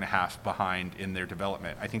a year and a half behind in their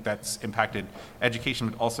development. I think that's impacted education,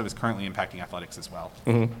 but also is currently impacting athletics as well.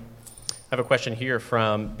 Mm-hmm. I have a question here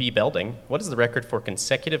from B. Belding. What is the record for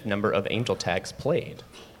consecutive number of angel tags played?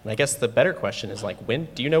 And I guess the better question is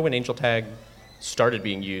do you know when angel tag started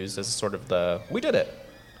being used as sort of we did it?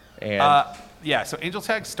 And so angel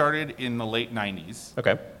tag started in the late 90s.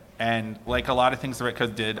 Okay. And like a lot of things the Red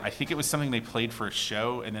Coats did, I think it was something they played for a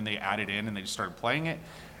show and then they added in and they just started playing it.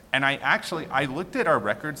 And I looked at our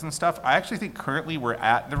records and stuff. I actually think currently we're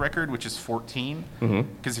at the record, which is 14.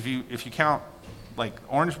 Because if you count like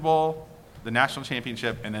Orange Bowl, the national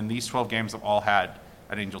championship, and then these 12 games have all had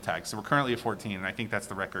an angel tag. So we're currently at 14, and I think that's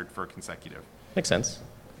the record for consecutive. Makes sense.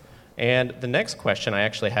 And the next question I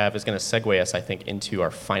actually have is going to segue us, I think, into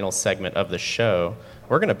our final segment of the show.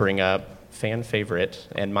 We're going to bring up fan favorite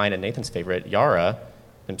and mine and Nathan's favorite, Yara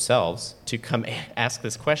themselves, to come ask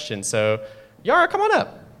this question. So, Yara, come on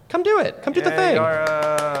up. Come do it. Come do the thing.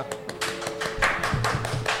 Yara.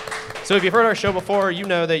 So if you've heard our show before, you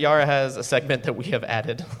know that Yara has a segment that we have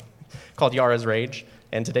added called Yara's Rage,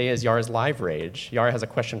 and today is Yara's Live Rage. Yara has a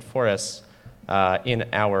question for us in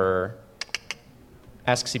our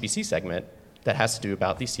Ask CBC segment that has to do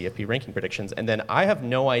about the CFP ranking predictions, and then I have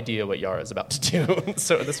no idea what Yara is about to do,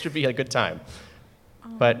 so this should be a good time.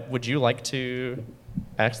 But would you like to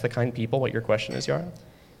ask the kind people what your question is, Yara?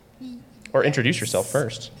 Or introduce yourself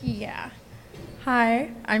first. Yeah.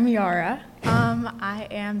 Hi, I'm Yara. I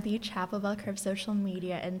am the Chapel Bell Curve social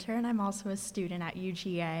media intern. I'm also a student at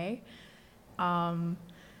UGA.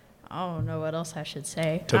 I don't know what else I should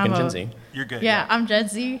say. Token Gen Z. You're good. Yeah, I'm Gen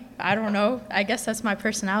Z. I don't know. I guess that's my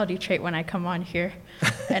personality trait when I come on here,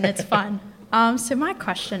 and it's fun. So my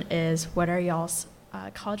question is, what are y'all's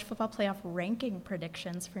college football playoff ranking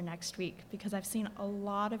predictions for next week? Because I've seen a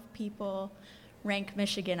lot of people rank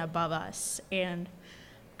Michigan above us, and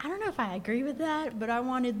I don't know if I agree with that, but I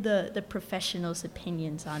wanted the professionals'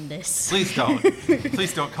 opinions on this. Please don't.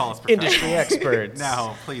 Please don't call us professionals. Industry experts.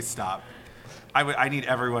 No, please stop. I need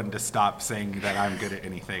everyone to stop saying that I'm good at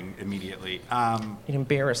anything immediately. It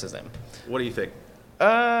embarrasses him. What do you think?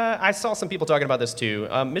 I saw some people talking about this too.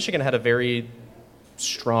 Michigan had a very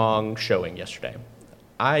strong showing yesterday.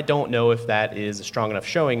 I don't know if that is a strong enough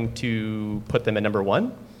showing to put them at number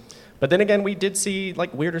 1. But then again, we did see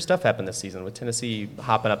like weirder stuff happen this season with Tennessee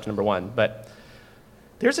hopping up to number 1. But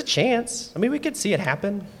there's a chance. I mean, we could see it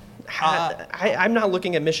happen. I'm not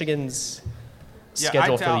looking at Michigan's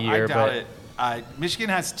schedule for the year. I doubt it. Michigan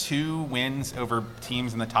has 2 wins over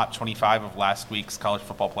teams in the top 25 of last week's college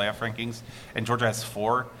football playoff rankings, and Georgia has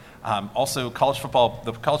 4. Also, the college football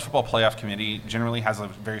playoff committee generally has a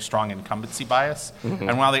very strong incumbency bias,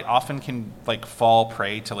 and while they often can like fall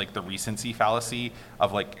prey to like the recency fallacy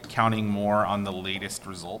of like counting more on the latest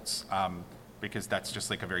results, because that's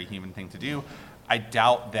just like a very human thing to do, I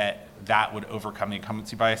doubt that would overcome the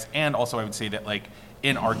incumbency bias. And also, I would say that like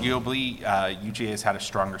inarguably, UGA has had a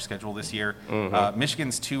stronger schedule this year.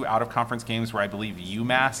 Michigan's 2 out-of-conference games were, I believe,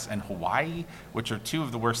 UMass and Hawaii, which are 2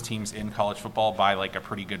 of the worst teams in college football by like a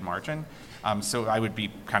pretty good margin. So I would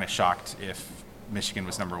be kind of shocked if Michigan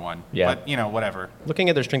was number 1. Yeah. But, whatever. Looking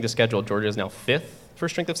at their strength of schedule, Georgia is now 5th for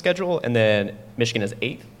strength of schedule, and then Michigan is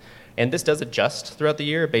 8th. And this does adjust throughout the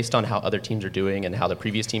year based on how other teams are doing and how the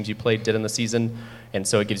previous teams you played did in the season. And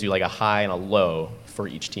so it gives you like a high and a low for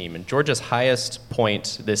each team. And Georgia's highest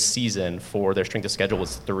point this season for their strength of schedule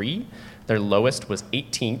was 3. Their lowest was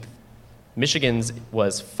 18th. Michigan's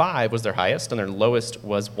was 5 was their highest, and their lowest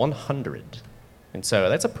was 100. And so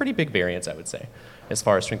that's a pretty big variance, I would say, as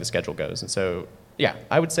far as strength of schedule goes. And so, yeah,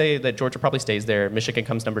 I would say that Georgia probably stays there. Michigan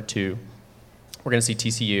comes number 2. We're going to see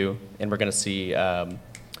TCU, and we're going to see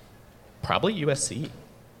probably USC,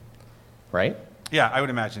 right? Yeah, I would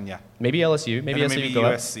imagine, yeah. Maybe LSU. Maybe And then SMU maybe go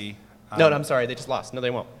USC. up. No, I'm sorry. They just lost. No,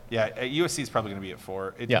 they won't. Yeah, USC is probably going to be at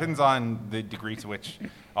 4. It Yeah. depends on the degree to which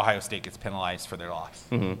Ohio State gets penalized for their loss.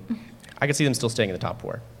 I could see them still staying in the top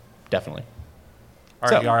 4. Definitely. All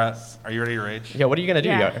So- right, Yara, are you ready to rage? Yeah, what are you going to do,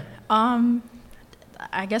 Yara?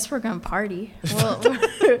 I guess we're gonna party. Well,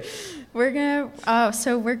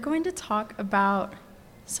 so we're going to talk about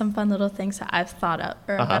some fun little things that I've thought of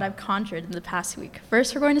or that I've conjured in the past week.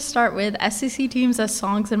 First, we're going to start with SEC teams as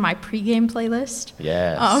songs in my pregame playlist.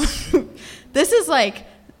 Yes. This is like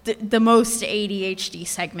the most ADHD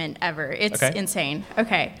segment ever. It's Okay. insane.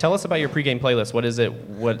 Okay. Tell us about your pregame playlist. What is it?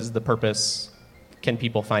 What is the purpose? Can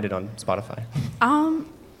people find it on Spotify?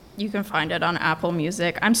 You can find it on Apple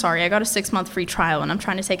Music. I'm sorry, I got a 6-month free trial and I'm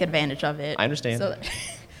trying to take advantage of it. I understand.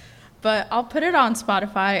 But I'll put it on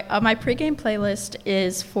Spotify. My pregame playlist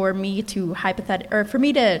is for me to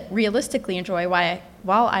realistically enjoy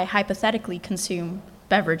while I hypothetically consume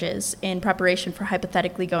beverages in preparation for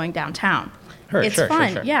hypothetically going downtown. It's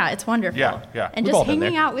fun. Sure. Yeah, it's wonderful. Yeah, yeah. And We've just all been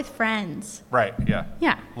hanging there. out with friends. Right, yeah.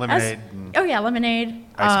 Yeah. Lemonade and lemonade.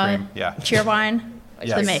 ice cream, yeah. Cheerwine.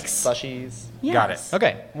 Yes. The mix. Slushies. Yes. Got it.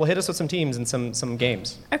 Okay, well, hit us with some teams and some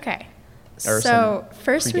games. Okay. Or So some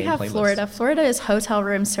first we pregame have playlist. Florida. Florida is Hotel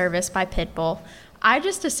Room Service by Pitbull. I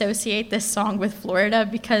just associate this song with Florida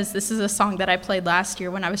because this is a song that I played last year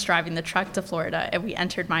when I was driving the truck to Florida and we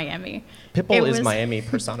entered Miami. Pitbull It is was- Miami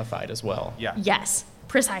personified as well. Yeah. Yes,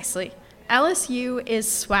 precisely. LSU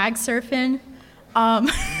is swag surfing. I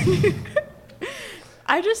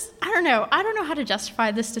don't know. I don't know how to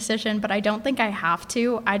justify this decision, but I don't think I have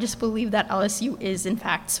to. I just believe that LSU is, in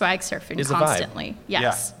fact, swag surfing Is a vibe. constantly.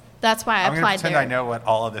 Yes. That's why I I'm going to applied pretend there. I know what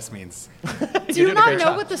all of this means. Do you did a not great know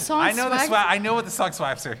job. what the song I know swag? I know what the song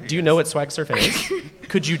Swag Surfing Do you know what swag surfing is?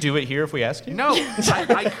 Could you do it here if we asked you? No,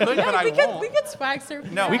 I could, but I we won't. could swag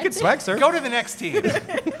surf. No, We could swag surf. Go to the next team.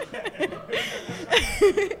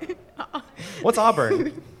 What's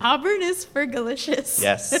Auburn? Auburn is for delicious.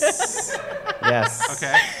 Yes. Yes.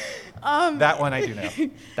 Okay. That one I do know.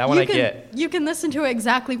 That one you I can, get. You can listen to it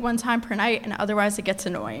exactly one time per night, and otherwise it gets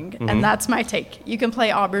annoying. Mm-hmm. And that's my take. You can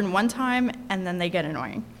play Auburn one time, and then they get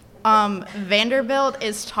annoying. Vanderbilt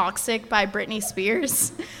is Toxic by Britney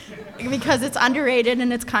Spears because it's underrated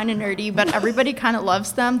and it's kind of nerdy, but everybody kind of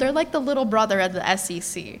loves them. They're like the little brother of the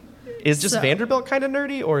SEC. Is just So- Vanderbilt kind of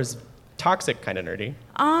nerdy, or is Toxic kind of nerdy?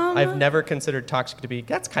 I've never considered Toxic to be.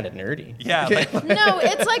 That's kind of nerdy. Yeah. Like, No,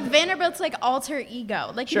 it's like Vanderbilt's like alter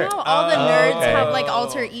ego. Like, Sure. you know, all the nerds okay. have like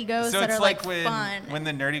alter egos so that it's are like fun. when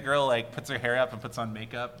the nerdy girl like puts her hair up and puts on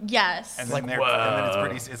makeup, Yes. and Like, then and then it's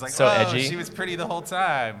pretty. It's like, So oh, edgy. she was pretty the whole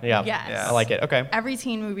time. Yeah. Yes. Yeah. I like it. Okay. Every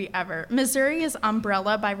teen movie ever. Missouri is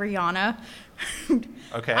Umbrella by Rihanna.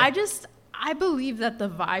 Okay. I believe that the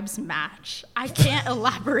vibes match. I can't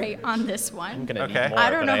elaborate on this one. I'm gonna Okay. need more, I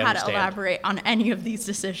don't but know how to understand. elaborate on any of these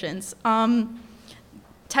decisions.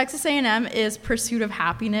 Texas A&M is Pursuit of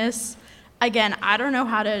Happiness. Again, I don't know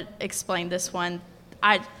how to explain this one.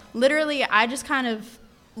 I just kind of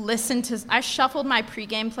I shuffled my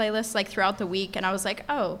pregame playlist like throughout the week, and I was like,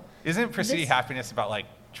 oh. Isn't Pursuit This- Happiness about like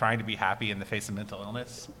trying to be happy in the face of mental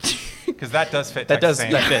illness? Because that does fit. That Texas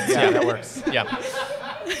does. A&M. That fits. Yeah, Yeah. that works. Yeah.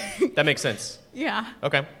 That makes sense. Yeah.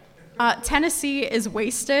 Okay. Tennessee is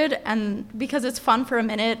Wasted, and because it's fun for a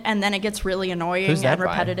minute, and then it gets really annoying Who's that and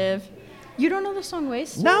by? repetitive. You don't know the song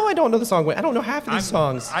Wasted? No, I don't know the song. I don't know half of these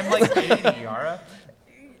songs. I'm like 80, Yara.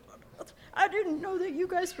 I didn't know that you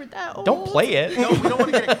guys were that old. Don't play it. No, we don't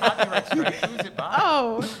want to get a copyright strike. Who's it by?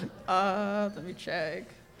 Oh, let me check.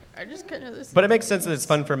 I just couldn't know this. But it makes sense that it's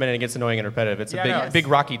fun for a minute and it gets annoying and repetitive. It's Yeah, a big, no. big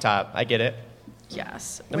rocky top. I get it.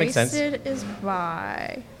 Yes. That makes sense. Wasted is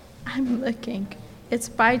by, I'm looking. It's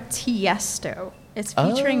by Tiesto. It's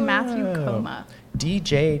featuring Matthew Oh. Coma.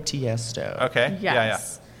 DJ Tiesto. Okay.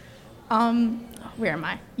 Yes. Where am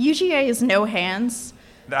I? UGA is No Hands.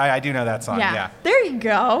 I do know that song. Yeah. There you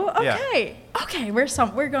go. Yeah. Okay. Okay,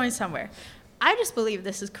 we're going somewhere. I just believe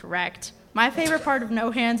this is correct. My favorite part of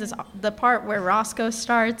No Hands is the part where Roscoe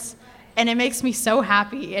starts and it makes me so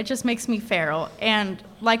happy. It just makes me feral. And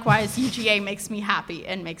likewise, UGA makes me happy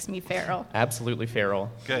and makes me feral. Absolutely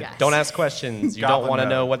feral. Good. Yes. Don't ask questions. You Goblin don't want to mode.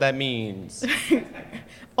 know what that means.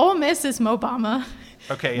 Ole Miss is Mobama.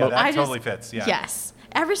 Okay, yeah, that I just- totally fits. Yeah. Yes.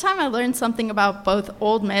 Every time I learn something about both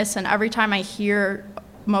Old Miss and every time I hear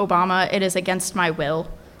Mobama, it is against my will.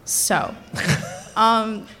 So,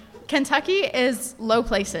 Kentucky is low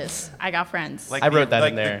places. I got friends. Like I wrote that like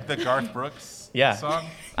in there. The Garth Brooks Yeah. song.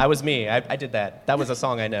 I was me. I did that. That was a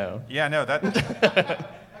song I know. Yeah, no, that.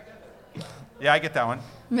 Yeah, I get that one.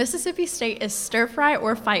 Mississippi State is Stir Fry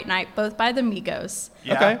or Fight Night, both by the Migos.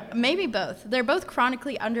 Yeah. Okay. Maybe both. They're both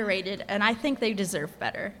chronically underrated, and I think they deserve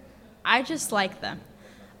better. I just like them.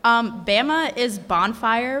 Bama is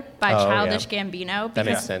Bonfire by Oh, Childish yeah. Gambino. That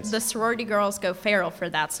makes because sense. The sorority girls go feral for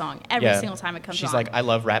that song every single time it comes She's on. like, I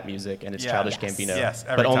love rap music, and it's Yeah. Childish Yes. Gambino. Yes,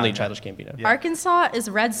 but every only time. Childish Gambino. Yeah. Arkansas is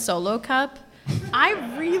Red Solo Cup. I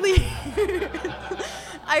really,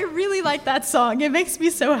 I really like that song. It makes me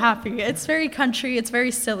so happy. It's very country. It's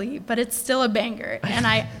very silly, but it's still a banger. And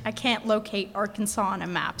I can't locate Arkansas on a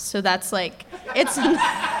map, so that's like, it's.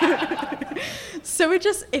 So it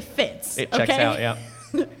fits. It checks okay? out, yeah.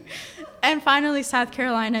 And finally, South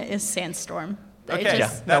Carolina is Sandstorm. They Okay, Yeah,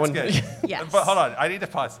 just- that that's one- good. Yes. But hold on, I need to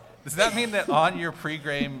pause. Does that mean that on your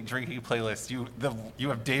pre-game drinking playlist, you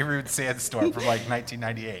have Darude Sandstorm from like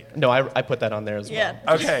 1998? No, I put that on there as well.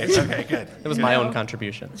 Yeah. Okay, okay, good. It was my own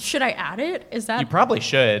contribution. Should I add it? Is that You probably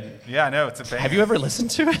should. Yeah, no, it's a banger. Have you ever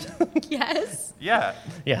listened to it? yes? Yeah.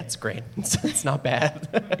 Yeah, it's great. It's not bad.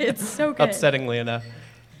 It's so good. Upsettingly enough.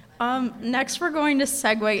 Next, we're going to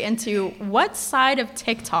segue into what side of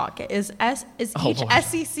TikTok is Oh, each Lord.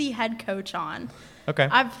 SEC head coach on. Okay.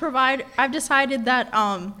 I've decided that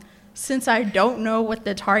since I don't know what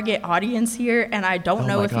the target audience here, and I don't Oh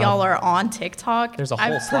know my if God. y'all are on TikTok, There's a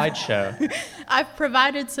whole slideshow. I've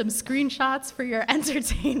provided some screenshots for your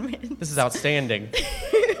entertainment. This is outstanding.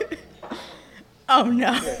 Oh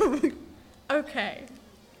no. Okay.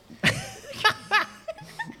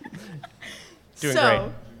 Doing so,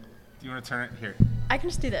 great. Do you want to turn it here? I can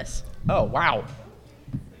just do this. Oh, wow.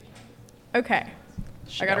 Okay.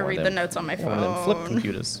 She I gotta got one of read the them- notes on my one of them flip phone.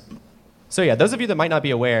 computers. So yeah, those of you that might not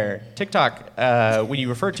be aware, TikTok, when you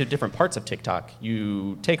refer to different parts of TikTok,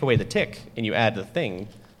 you take away the tick and you add the thing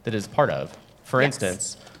that is part of. For Yes.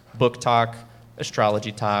 instance, book talk,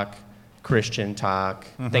 astrology talk, Christian talk,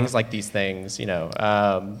 things like these things, you know.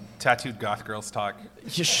 Tattooed goth girls talk.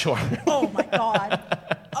 Yeah, sure. Oh my god.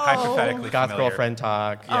 Hypothetically Goth familiar. girlfriend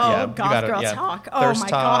talk. Oh, yeah, you goth gotta- girl yeah. talk. Oh Thirst my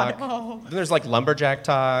talk. god. Oh. Then there's like lumberjack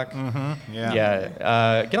talk. Yeah.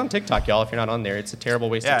 Yeah. Get on TikTok, y'all, if you're not on there. It's a terrible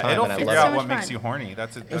waste of Yeah, time, it'll and I figure love out so what much makes fun. you horny.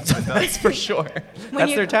 That's what it does. That's for sure.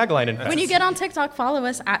 That's you- their tagline, in fact. When you get on TikTok, follow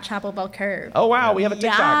us at Chapel Bell Curve. Oh, wow, we have a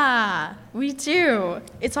TikTok. Yeah, we do.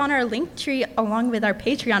 It's on our link tree along with our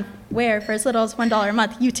Patreon, where for as little as $1 a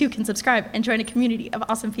month, you too can subscribe and join a community of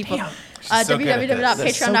awesome people. She's so good at this.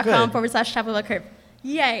 That's so good. www.patreon.com/Chapel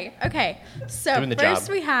Yay. Okay. So Doing the first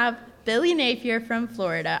job. we have Billy Napier from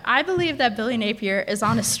Florida. I believe that Billy Napier is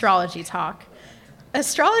on Astrology Talk.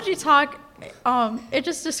 Astrology Talk, it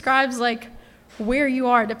just describes like where you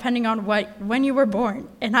are depending on when you were born.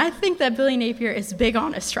 And I think that Billy Napier is big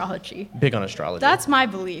on astrology. Big on astrology. That's my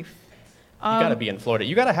belief. You gotta be in Florida.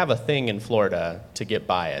 You gotta have a thing in Florida to get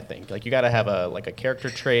by, I think. Like, you gotta have a character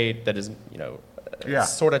trait that is, you know, Yeah.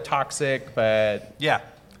 sort of toxic, but Yeah.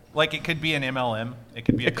 Like it could be an MLM. It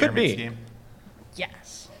could be a It could pyramid be. scheme.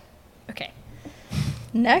 Yes. Okay.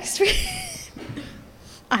 Next we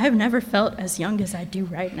I have never felt as young as I do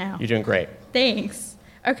right now. you're doing great. Thanks.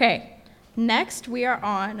 Okay. Next, we are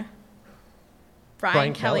on Brian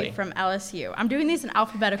Brian Kelly Kelly. from LSU. I'm doing these in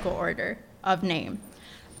alphabetical order of name.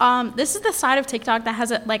 This is the side of TikTok that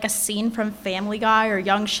has like a scene from Family Guy or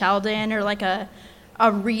Young Sheldon or like a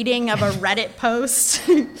reading of a Reddit post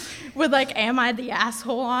with like "Am I the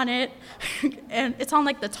asshole?" on it, and it's on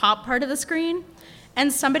like the top part of the screen.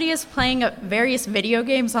 And somebody is playing various video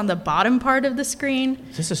games on the bottom part of the screen.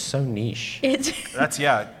 This is so niche. It's That's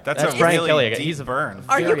That's a Brian really Kelly. deep He's a burn.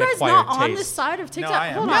 Are you Very guys acquired not on taste. this side of No, TikTok? I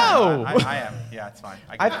am. Hold No. on. I am. Yeah, it's fine.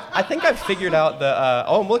 I get it. I think I've figured out the.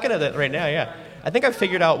 Oh, I'm looking at it right now. Yeah, I think I've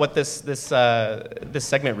figured out what this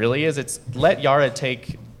segment really is. It's let Yara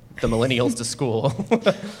take the millennials to school.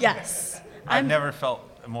 Yes. I've never felt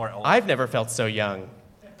more old. I've never felt so young.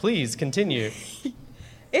 Please continue.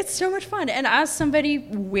 It's so much fun. And as somebody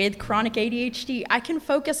with chronic ADHD, I can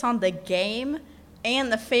focus on the game and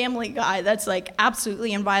the Family Guy that's like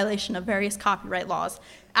absolutely in violation of various copyright laws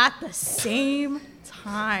at the same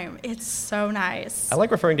time. It's so nice. I like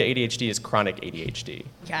referring to ADHD as chronic ADHD,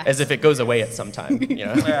 Yes. as if it goes away at some time. You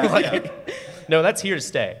know, Yeah, like, yeah. No, that's here to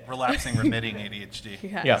stay. Relapsing, remitting ADHD.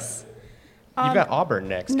 Yes. You've got Auburn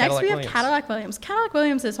next. Next, Cadillac we have Williams. Cadillac Williams. Cadillac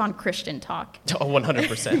Williams is on Christian Talk. Oh,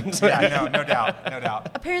 100%. Yeah, no doubt, no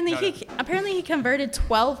doubt. Apparently, he converted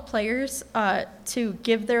 12 players to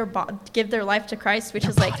give their life to Christ, which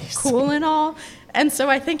is like cool and all. And so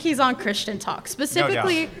I think he's on Christian Talk.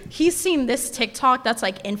 Specifically, he's seen this TikTok that's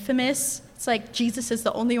like infamous. It's like Jesus is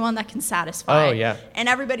the only one that can satisfy. Oh, yeah. And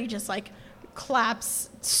everybody just like claps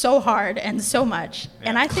so hard and so much. Yeah.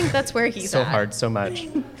 And I think that's where he's So at. hard, so much.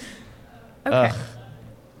 Okay.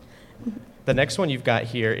 The next one you've got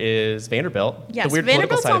here is Vanderbilt. Yes, the weird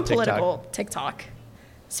Vanderbilt's political on side of TikTok. political TikTok.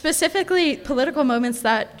 Specifically, political moments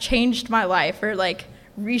that changed my life or like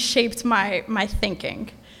reshaped my thinking.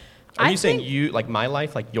 Are you saying you, like my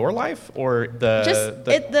life, like your life, or the just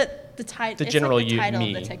the title? the general like the you, title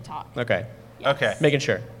me? of the TikTok. Okay, Okay. making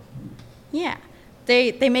sure. Yeah,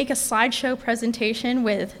 they make a slideshow presentation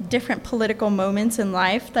with different political moments in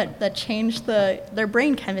life that changed their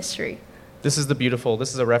brain chemistry. This is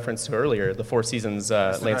a reference to earlier, the Four Seasons the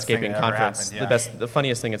best thing landscaping that ever conference. happened, The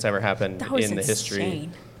funniest thing that's ever happened That was in the history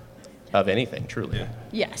insane. of anything, truly. Yeah.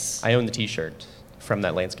 Yes. I own the T-shirt from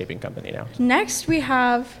that landscaping company now. Next we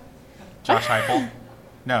have Josh Heupel?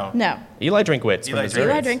 No. Eli Drinkwitz from Eli Missouri.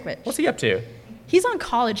 Eli Drinkwitz. What's he up to? He's on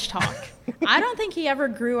College Talk. I don't think he ever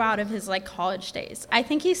grew out of his like college days. I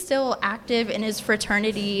think he's still active in his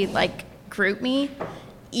fraternity like group me,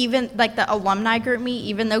 even like the alumni group me,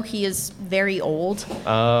 even though he is very old.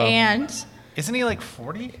 And Isn't he like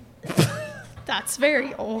 40? that's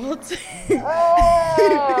very old.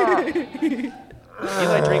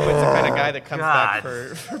 Eli Drinkwitz, the kind of guy that comes back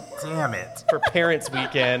God. for Damn it. Parents'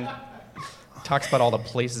 Weekend, talks about all the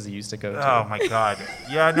places he used to go to. Oh my God.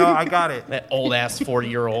 Yeah, no, I got it. That old ass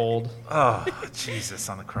 40-year-old. Oh, Jesus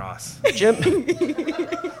on the cross. Jim,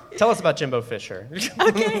 tell us about Jimbo Fisher.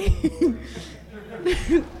 Okay.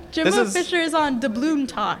 Jimbo is- Fisher is on Doubloon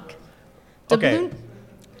Talk. Okay. Doubloon-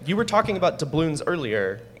 You were talking about doubloons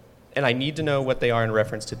earlier, and I need to know what they are in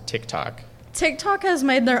reference to TikTok. TikTok has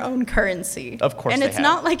made their own currency. Of course And they it's have.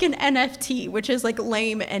 not like an NFT, which is like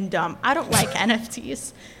lame and dumb. I don't like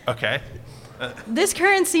NFTs. Okay. This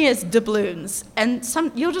currency is doubloons, and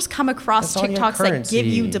you'll just come across That's all your TikToks that give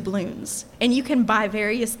you currency. doubloons, and you can buy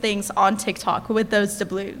various things on TikTok with those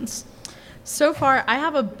doubloons. So far, I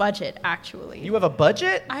have a budget actually. You have a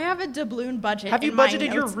budget? I have a doubloon budget. Have you in my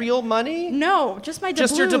budgeted your notes. real money? No, just my doubloons.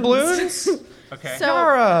 Just your doubloons? Okay. So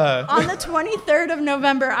Yara. on the 23rd of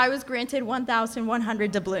November, I was granted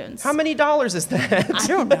 1,100 doubloons. How many dollars is that? I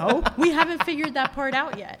don't know. We haven't figured that part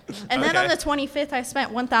out yet. And then on Okay. the 25th, I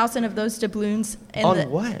spent 1,000 of those doubloons in On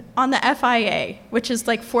what? On the FIA, which is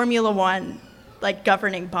like Formula One, like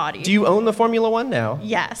governing body. Do you own the Formula One now?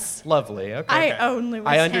 Yes. Lovely. Okay. I own Lewis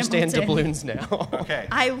I understand Hamilton. doubloons now. Okay.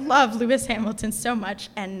 I love Lewis Hamilton so much,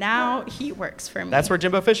 and now he works for me. That's where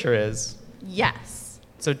Jimbo Fisher is. Yes.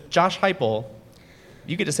 So Josh Heupel,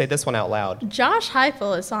 you get to say this one out loud. Josh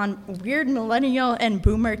Heupel is on weird millennial and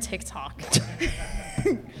boomer TikTok.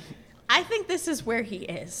 I think this is where he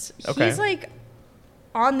is. Okay. He's like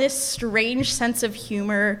on this strange sense of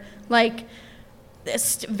humor, like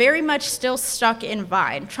very much still stuck in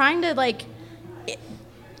Vine, trying to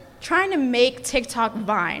make TikTok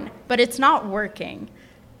Vine, but it's not working.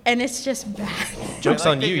 And it's just bad. Joke's I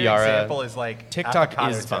like on that you, your Yara. example is like TikTok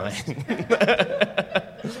avocado is toast.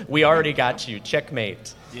 fine. We already got you.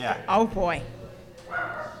 Checkmate. Yeah. Oh boy.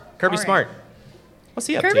 Kirby All right. Smart. What's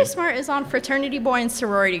he up Kirby to? Smart is on Fraternity Boy and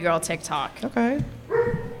Sorority Girl TikTok. Okay.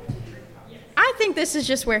 I think this is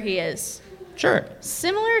just where he is. Sure.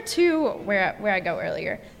 Similar to where I go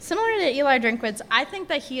earlier, similar to Eli Drinkwitz, I think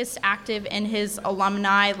that he is active in his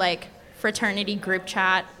alumni like fraternity group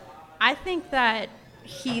chat. I think that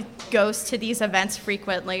he goes to these events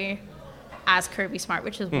frequently as Kirby Smart,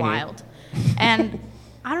 which is wild. And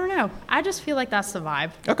I don't know. I just feel like that's the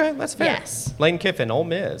vibe. Okay, that's fair. Yes. Lane Kiffin, Ole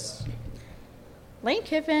Miss. Lane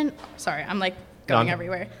Kiffin, sorry, I'm like No, going I'm-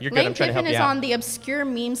 everywhere. you're good. Lane I'm trying to help Kiffin you is out. on the obscure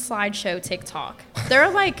meme slideshow TikTok. There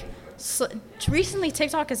are like, recently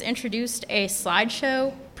TikTok has introduced a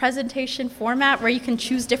slideshow presentation format where you can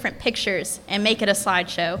choose different pictures and make it a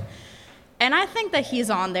slideshow. And I think that he's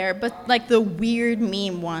on there, but like the weird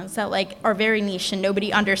meme ones that like are very niche and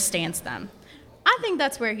nobody understands them. I think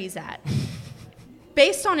that's where he's at.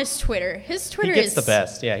 Based on his Twitter. His Twitter He gets is the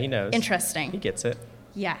best. Yeah, he knows. interesting. He gets it.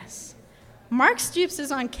 Yes. Mark Stoops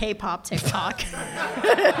is on K-pop TikTok.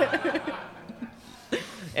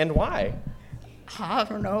 And why? I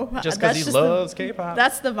don't know. Just That's because he the- loves K-pop?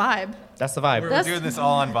 That's the vibe. That's the vibe. We're That's- doing this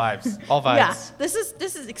all on vibes. All vibes. Yeah, this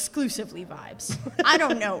is exclusively vibes. I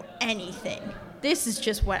don't know anything. This is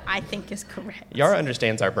just what I think is correct. Yara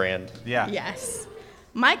understands our brand. Yeah. Yes.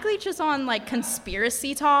 Mike Leach is on like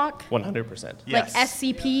conspiracy talk, 100%. Yes. like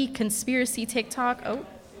SCP, conspiracy TikTok. Oh.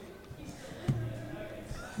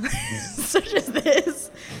 Such as this.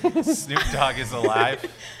 Snoop Dogg is alive.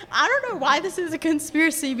 I don't know why this is a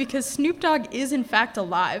conspiracy because Snoop Dogg is in fact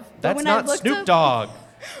alive. But That's when not I looked Snoop up- Dogg.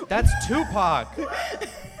 That's Tupac.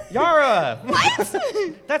 Yara. What?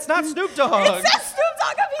 That's not Snoop Dogg. It says Snoop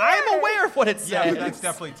Dogg up here. I'm aware of what it Yeah, says. but that's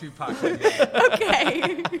definitely Tupac.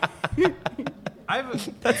 Okay.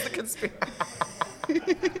 That's the conspiracy.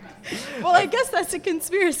 Well, I guess that's a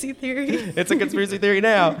conspiracy theory. It's a conspiracy theory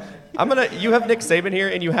now. You have Nick Saban here,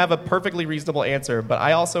 and you have a perfectly reasonable answer, but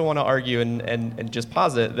I also want to argue and just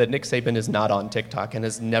posit that Nick Saban is not on TikTok and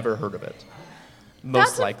has never heard of it.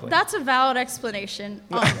 Most likely. That's a valid explanation.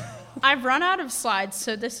 I've run out of slides,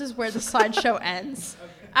 so this is where the slideshow ends.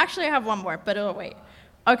 Actually, I have one more, but it'll wait.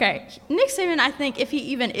 Okay, Nick Saban, I think if he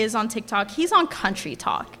even is on TikTok, he's on Country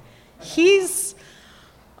Talk.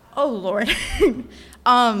 Oh Lord.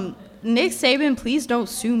 Nick Saban, please don't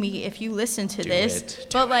sue me if you listen to this.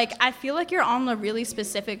 But like, I feel like you're on the really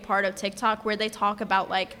specific part of TikTok where they talk about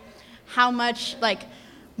like how much like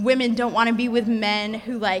women don't want to be with men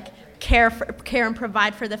who like care and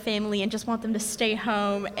provide for the family and just want them to stay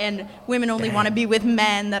home, and women only want to be with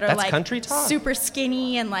men that are That's like Country Talk? super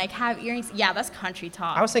skinny and like have earrings. Yeah, that's Country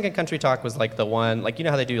Talk. I was thinking Country Talk was like the one, like, you know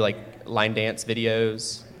how they do like line dance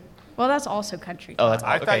videos? Well, that's also Country Oh, Talk. that's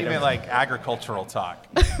I okay, thought you never meant like agricultural talk.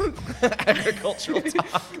 agricultural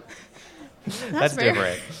talk. That's fair.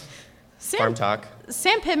 different. Sam, Farm talk.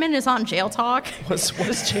 Sam Pittman is on Jail Talk. What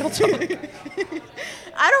is jail talk?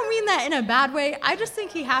 I don't mean that in a bad way. I just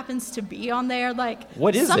think he happens to be on there. Like,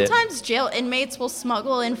 What is it? sometimes jail inmates will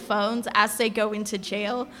smuggle in phones as they go into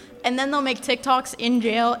jail, and then they'll make TikToks in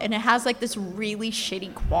jail, and it has like this really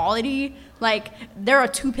shitty quality. Like, there are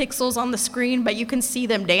 2 pixels on the screen, but you can see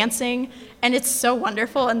them dancing, and it's so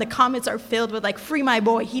wonderful. And the comments are filled with like, "Free my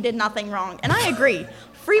boy, he did nothing wrong," and I agree.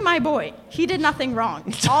 Free my boy, he did nothing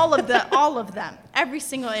wrong. All of them, every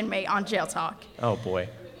single inmate on Jail Talk. Oh, boy.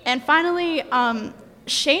 And finally,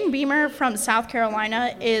 Shane Beamer from South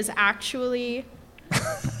Carolina is actually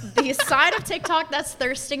the side of TikTok that's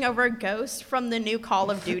thirsting over Ghost from the new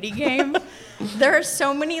Call of Duty game. There are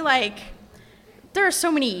so many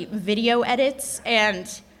video edits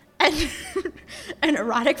and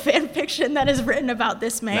erotic fan fiction that is written about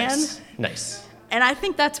this man. Nice. And I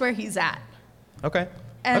think that's where he's at. Okay.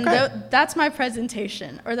 And Okay. that's my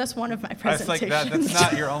presentation, or that's one of my That's like presentations. that's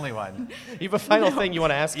not your only one. You have a final thing you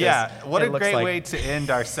want to ask us? Yeah, what It a looks great like- way to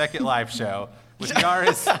end our second live show with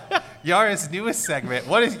Yara's newest segment.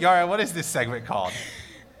 What is this segment called?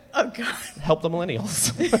 Oh, God. Help the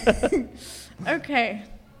millennials. Okay.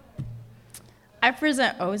 I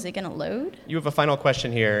present. Oh, is it going to load? You have a final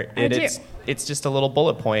question here. I do. It's just a little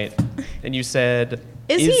bullet point, and you said,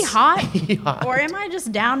 Is he hot? he hot? Or am I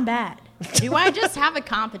just down bad? Do I just have a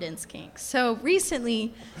competence kink? So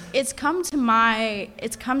recently, it's come to my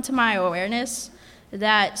awareness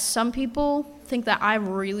that some people think that I have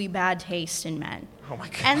really bad taste in men. Oh my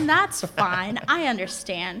God. And that's fine. I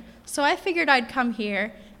understand. So I figured I'd come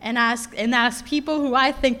here and ask people who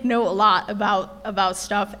I think know a lot about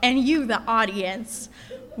stuff, and you, the audience,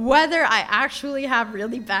 whether I actually have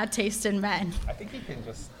really bad taste in men. I think you can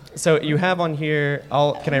just. So you have on here,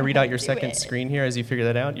 can I read out your Do second it. screen here as you figure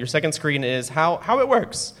that out? Your second screen is how it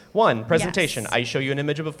works. 1, presentation. Yes. I show you an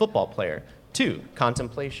image of a football player. 2,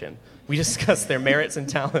 contemplation. We discuss their merits and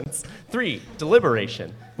talents. 3,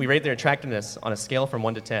 deliberation. We rate their attractiveness on a scale from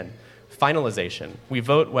 1 to 10. Finalization. We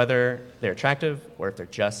vote whether they're attractive or if they're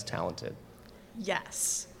just talented.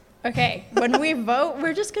 Yes. Okay. When we vote,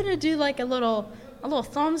 we're just gonna do like a little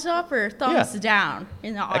thumbs up or thumbs Yeah. down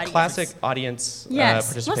in the A audience. classic audience Yes.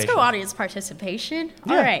 participation. Let's go audience participation.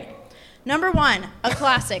 Yeah. All right. Number 1, a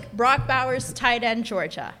classic. Brock Bowers, tight end,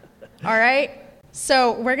 Georgia. All right.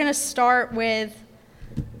 So we're gonna start with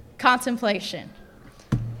contemplation.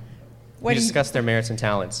 We What do you? discuss their merits and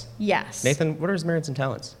talents. Yes. Nathan, what are his merits and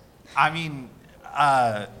talents? I mean,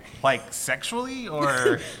 like sexually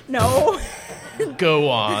or No. Go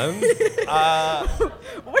on.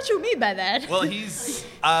 What you mean by that? well, he's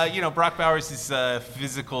Brock Bowers is a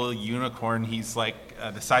physical unicorn. He's like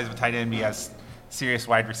the size of a tight end. He has serious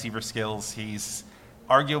wide receiver skills. He's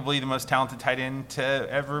arguably the most talented tight end to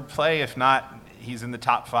ever play. If not, he's in the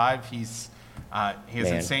top 5. He has Man.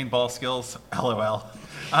 insane ball skills. LOL.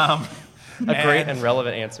 A great and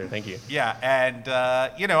relevant answer. Thank you. Yeah, and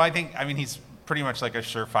I mean he's pretty much like a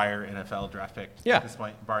surefire NFL draft pick Yeah. at this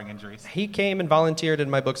point, barring injuries. He came and volunteered in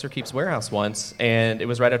my Books or Keeps warehouse once, and it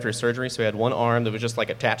was right after his surgery, so he had one arm that was just like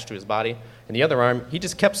attached to his body, and the other arm, he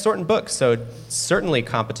just kept sorting books, so certainly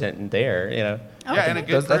competent in there, you know. Oh. Yeah, and a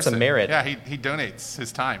good That's a person. merit. Yeah, he donates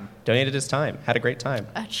his time. Donated his time, had a great time.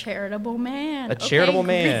 A charitable man. A charitable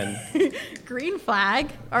man. Green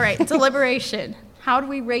flag. All right, deliberation. How do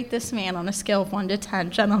we rate this man on a scale of 1 to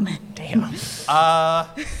 10, gentlemen? Damn.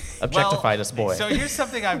 Objectify Well, this boy. So here's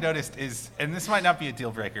something I've noticed is, and this might not be a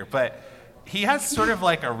deal breaker, but he has sort of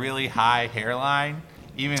like a really high hairline,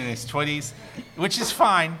 even in his 20s, which is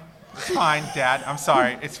fine. It's fine, Dad. I'm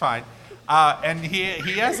sorry. It's fine. And he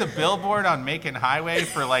has a billboard on Macon Highway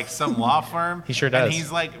for like some law firm. He sure does. And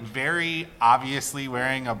he's like very obviously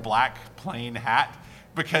wearing a black plain hat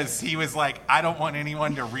because he was like, I don't want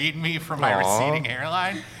anyone to read me from my Aw. receding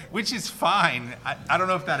hairline, which is fine. I don't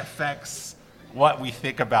know if that affects what we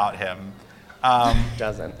think about him.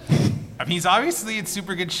 Doesn't. I mean, he's obviously in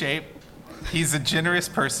super good shape. He's a generous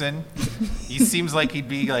person. He seems like he'd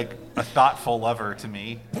be like a thoughtful lover to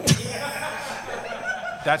me.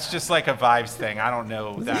 That's just like a vibes thing. I don't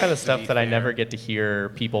know. This is that the kind of to stuff be that I fair. never get to hear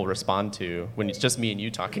people respond to when it's just me and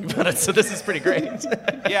you talking about it, so this is pretty great.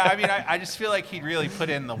 Yeah, I mean, I just feel like he'd really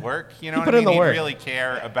put in the work. You know what put I in mean? the work. He'd really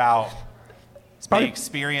care about He's the probably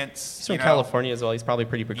experience. he's from you know? California as well. He's probably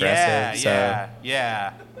pretty progressive.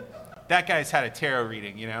 Yeah. That guy's had a tarot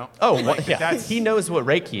reading, you know? Oh, Like, well, yeah. that's- He knows what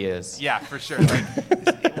Reiki is. Yeah, for sure.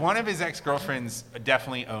 Like, one of his ex-girlfriends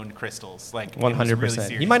definitely owned crystals. Like, and was really 100%.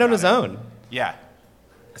 serious He might own about his it. own. Yeah.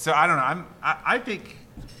 So I don't know. I think,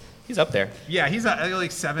 He's up there. yeah, he's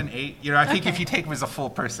like 7, 8. You know, I think if you take him as a full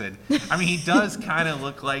person, I mean, he does kind of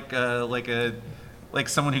look like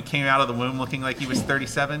someone who came out of the womb looking like he was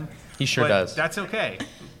 37. He sure but does. That's okay.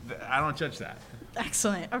 I don't judge that.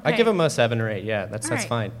 Excellent. Okay. I give him a 7 or 8. Yeah, that's All right.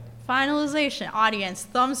 fine. Finalization. Audience,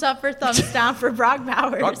 thumbs up or thumbs down for Brock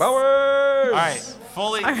Bowers? Rock Bowers. All right,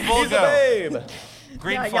 full He's go. the babe.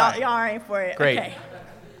 Green Y'all flag. all right for it. Great. Okay.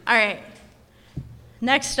 All right.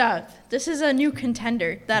 Next up, this is a new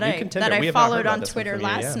contender that New contender. I We have not heard followed about on this one Twitter from you,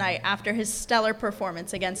 last yeah. night after his stellar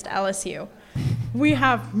performance against LSU. We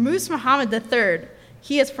have Moose Muhammad III.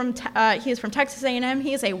 He is from Texas A&M.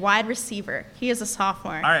 He is a wide receiver. He is a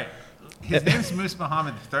sophomore. All right. His name's Moose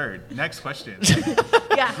Muhammad III. Next question.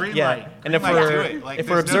 Yeah. Green Yeah, light. and if Green light, do we're it. Like, if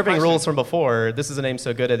we're there's no observing question. rules from before, this is a name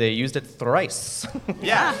so good that they used it thrice.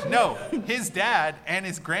 Yeah, no. His dad and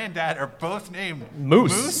his granddad are both named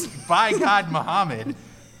Moose. by God Muhammad.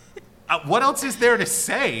 What else is there to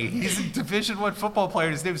say? He's a Division I football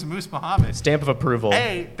player. His name's Moose Muhammad. Stamp of approval.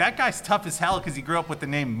 Hey, that guy's tough as hell because he grew up with the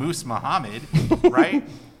name Moose Muhammad, right?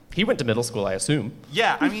 He went to middle school, I assume.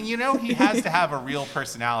 Yeah, I mean, you know, he has to have a real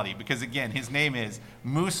personality because, again, his name is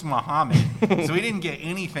Moose Muhammad. So he didn't get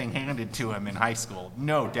anything handed to him in high school,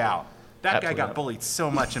 no doubt. That Absolutely guy got not. bullied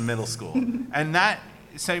so much in middle school. And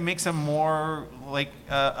so it makes him more like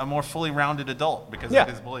a more fully rounded adult because Yeah. of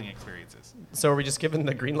his bullying experiences. So are we just giving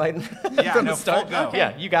the green light Yeah, from no, the start? full go. Okay.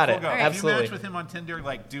 Yeah, you got Full it. go. If you Absolutely. match with him on Tinder,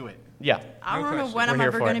 like, do it. Yeah. I No don't know question. when We're I'm here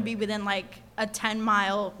ever for going to it. be within like a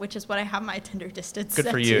 10-mile, which is what I have my Tinder distance Good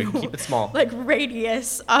set for you. to, Keep it small. like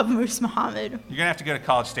radius of Moose Muhammad. You're going to have to go to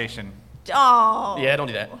College Station. Oh. Yeah, don't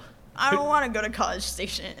do that. I don't want to go to College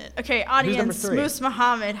Station. Okay, number audience, 3? Moose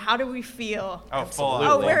Muhammad, how do we feel? Oh, full Absolutely.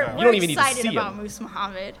 Oh, on. we're, Full on. You don't we're even need to excited see about him. Moose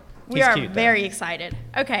Muhammad. We He's are cute, though. very excited.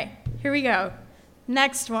 Okay, here we go.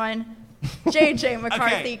 Next one, J.J.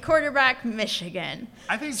 McCarthy, Okay. quarterback, Michigan.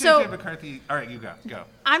 I think So- J.J. McCarthy. All right, you go. Go.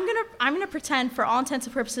 I'm gonna pretend for all intents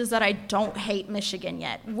and purposes that I don't hate Michigan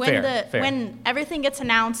yet. Fair. When everything gets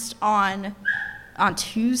announced on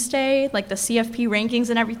Tuesday, like the CFP rankings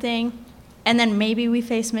and everything, and then maybe we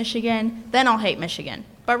face Michigan, then I'll hate Michigan.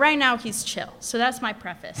 But right now he's chill. So that's my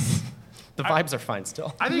preface. The vibes are fine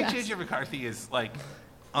still. I think Yes. J.J. McCarthy is like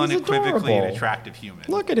unequivocally an adorable. attractive human.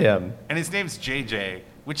 Look at him. And his name's JJ,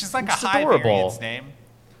 which is like It's a high adorable. variance name.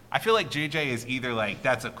 I feel like JJ is either like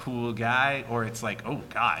that's a cool guy or it's like, oh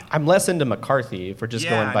God. I'm less into McCarthy if we're just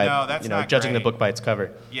Yeah, going by, no, that's not judging the great. book by its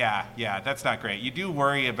cover. Yeah, that's not great. You do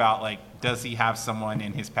worry about like, does he have someone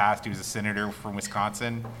in his past who's a senator from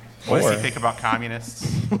Wisconsin? What does Or- he think about communists?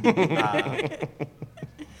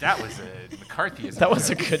 That was a McCarthyism. That was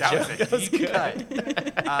a joke. good That joke. was That a was deep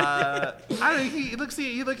cut. I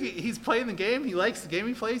don't know. He's playing the game. He likes the game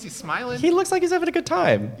he plays. He's smiling. He looks like he's having a good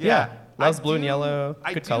time. Yeah. Loves I blue and do- yellow,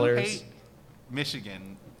 I good do colors. hate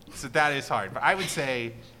Michigan, so that is hard. But I would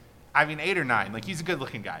say, 8 or 9. Like, he's a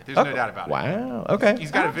good-looking guy. There's no doubt about it. Wow. Okay.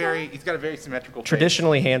 He's got a very symmetrical face.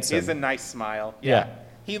 Traditionally He handsome. has a nice smile. Yeah.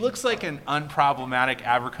 He looks like an unproblematic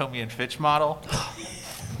Abercrombie and Fitch model.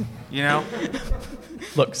 You know?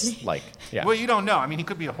 Looks like. Yeah. Well, you don't know. I mean, he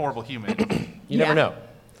could be a horrible human. You never Yeah. know.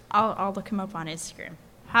 I'll look him up on Instagram.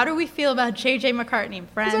 How do we feel about JJ McCartney,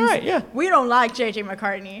 friends? all right, yeah. We don't like JJ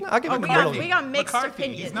McCartney. I'll give it we got mixed McCarthy.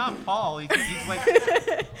 opinions. He's not Paul. He's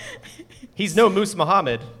like, He's no Moose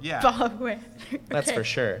Muhammad. yeah. That's Okay. for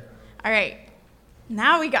sure. All right.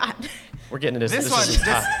 Now we got We're getting into This this one, is this,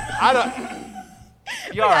 tough. I don't.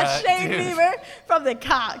 we got Yara, Shane dude. Bieber from the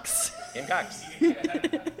Cox. Gamecocks.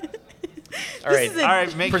 All right. is a- All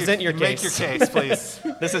right, Present your Make your case. case, please.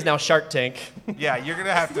 This is now Shark Tank. Yeah, you're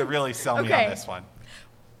gonna have to really sell me Okay. on this one.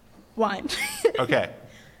 One. Okay.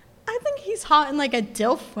 I think he's hot in like a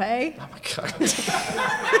DILF way. Oh my god.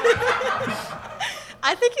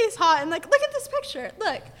 I think he's hot in like, look at this picture.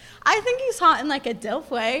 Look. I think he's hot in like a DILF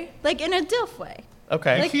way. Like in a DILF way.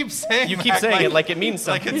 Okay. You keep saying You keep saying it like it means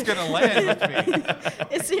like something. it's gonna land with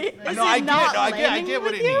me. Is it No, I it not get. No, I landing get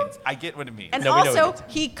what with it you? means. I get what it means. And No, we know what it also,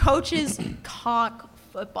 he coaches cock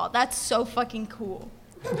football. That's so fucking cool.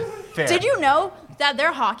 Fair. Did you know that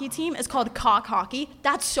their hockey team is called cock hockey?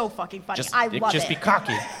 That's so fucking funny. I love just it. be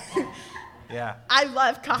cocky. Yeah. I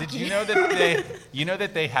love cocky. Did you know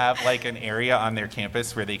that they have like an area on their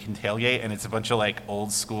campus where they can tailgate, and it's a bunch of like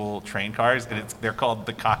old school train cars, and they're called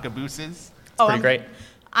the cockabooses. Pretty great.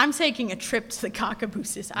 I'm taking a trip to the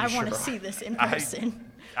Cockabooses. I want to sure see this in I-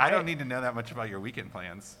 person. I don't need to know that much about your weekend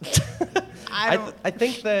plans. I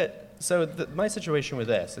think that my situation with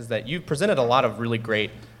this is that you've presented a lot of really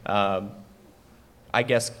great, I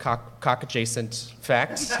guess, cock adjacent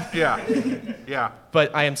facts, Yeah. Yeah.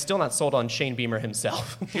 but I am still not sold on Shane Beamer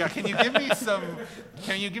himself. Yeah. Can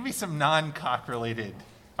you give me some non-cock related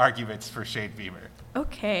arguments for Shane Beamer?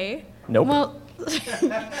 Okay. Nope. Well, sure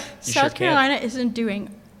South can't. Carolina isn't doing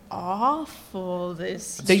awful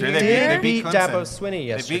this They year. Sure, did beat Clemson. Dabo Swinney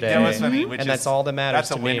yesterday. They beat Dabo Swinney, which and is, that's all that matters That's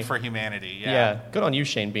to a win me. for humanity. Yeah, good on you,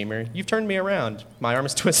 Shane Beamer. You've turned me around. My arm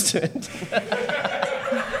is twisted.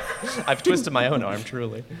 I've twisted my own arm,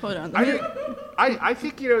 truly. Hold on. I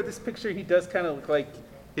think this picture he does kind of look like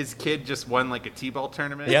his kid just won like a t-ball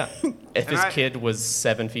tournament. Yeah. If And his I- kid was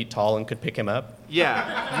 7 feet tall and could pick him up.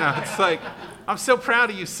 Yeah. No, it's like I'm so proud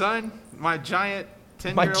of you, son. My giant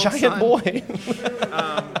 10-year-old My giant son. boy.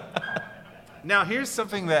 Now here's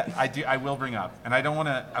something that I will bring up, and I don't want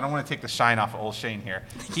to take the shine off of old Shane here.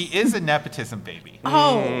 He is a nepotism baby.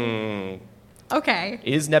 Oh. Okay.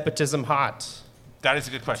 Is nepotism hot? That is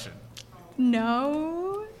a good question.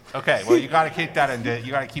 No. Okay, well you got to keep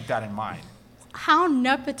that in mind. How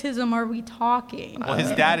nepotism are we talking? Well,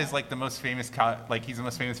 his dad is like the most famous, he's the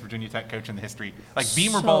most famous Virginia Tech coach in the history. Like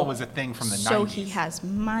Beamer So- Ball was a thing from the 90s. So he has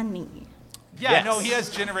money. Yeah, Yes. no, he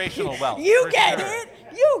has generational wealth. You for get sure. it?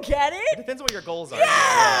 You get it? Depends on what your goals are.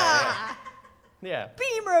 Yeah! Yeah.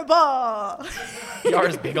 Beamer ball.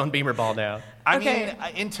 Yara's big on Beamer Ball now. I Okay.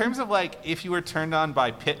 mean, in terms of like, if you were turned on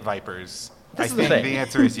by pit vipers, I This is the think thing. the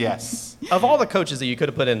answer is yes. Of all the coaches that you could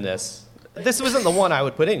have put in this wasn't the one I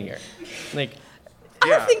would put in here. Like,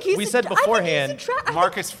 Yeah. I think he's We said beforehand,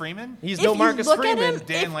 Marcus Freeman, he's If no you Marcus look at Freeman. him-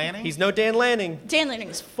 Dan Lanning. He's no Dan Lanning. Dan Lanning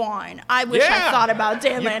is fine. I wish I Yeah. thought about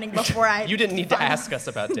Dan Lanning before I. You didn't need to ask us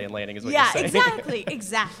about Dan Lanning, is what Yeah, you're saying.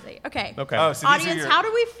 exactly. Okay. Okay. Oh, so these are Audience, your- how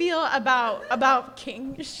do we feel about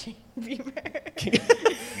King Shane Beamer?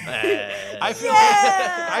 I feel,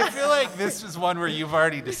 Yeah! I feel like this is one where you've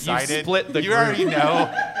already decided. split the you group. already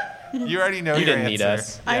know. You already know You your didn't need answer.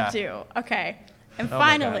 us. I Yeah. do. Okay. And Oh my God.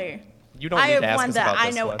 finally, You don't I need have to ask one us that about I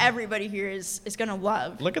this know one. everybody here is gonna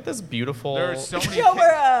love. Look at this beautiful. There are so many. Joe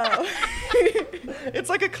Burrow. It's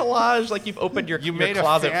like a collage. Like you've opened your, You your made a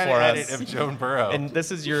closet fan for edit us. of Joan Burrow. And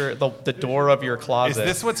this is the door of your Is closet.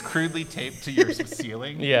 this what's crudely taped to your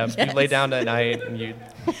ceiling? Yeah, you lay down at night and you.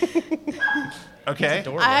 Okay.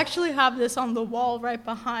 Adorable. I actually have this on the wall right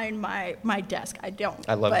behind my desk. I don't.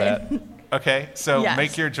 I love but- that. Okay. So Yes.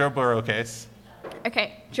 make your Joe Burrow case.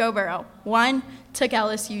 Okay, Joe Burrow. One, took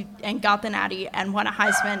LSU and got the Natty and won a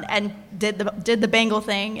Heisman and did the Bengal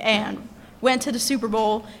thing and went to the Super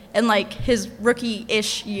Bowl in like his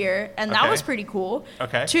rookie-ish year, and that Okay. was pretty cool.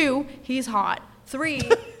 Okay. 2, he's hot. 3,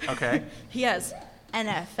 Okay. he has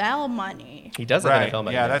NFL money. He does have Right. NFL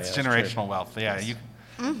money. Yeah, now, that's true. generational wealth. Yeah. You,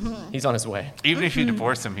 He's on his way. even if you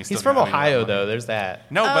divorce him, he's He's still from gonna owe you Ohio, that money. though. There's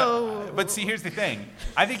that. No, Oh. but see, here's the thing.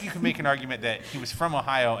 I think you can make an argument that he was from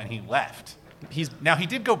Ohio and he left. He's Now he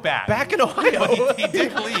did go back. back in Ohio. But he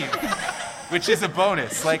did leave, which is a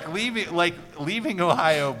bonus. Like leaving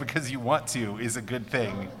Ohio because you want to is a good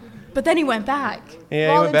thing. But then he went back.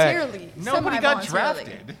 Yeah, he went back. voluntarily. Nobody got semi-voluntarily.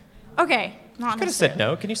 drafted. Okay, not Could have said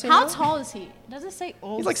necessarily. no. Can you say How no? tall is he? Does it say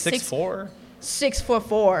old? He's like 6'4".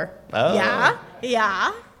 6'4". Oh. Yeah.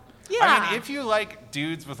 Yeah. Yeah. I mean, if you like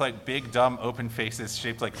dudes with like big, dumb, open faces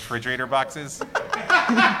shaped like refrigerator boxes,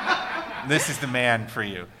 This is the man for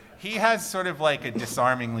you. He has sort of like a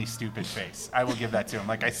disarmingly stupid face. I will give that to him.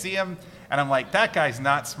 Like, I see him, and I'm like, that guy's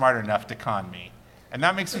not smart enough to con me. And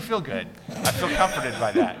that makes me feel good. I feel comforted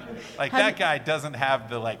by that. Like, that guy doesn't have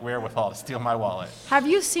the, like, wherewithal to steal my wallet. Have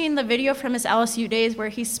you seen the video from his LSU days where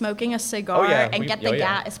he's smoking a cigar and the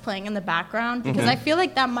GAT is playing in the background? Because I feel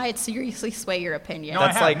like that might seriously sway your opinion. No,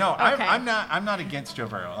 That's I have. like- No, Okay. I'm not against Joe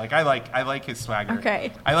Burrow. Like, I like his swagger.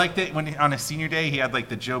 Okay. I liked it when on his senior day he had like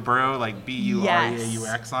the Joe Burrow like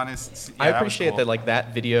BUREAUX on his. Yeah, I that was appreciate cool. that like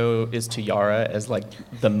that video is to Yara as like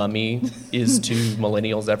the Mummy is to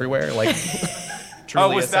millennials everywhere. Like,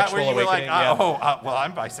 truly Oh, was a that where sexual you were like, awakening. well,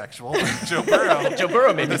 I'm bisexual. Joe Burrow. Joe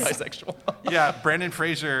Burrow made me bisexual. Yeah, Brandon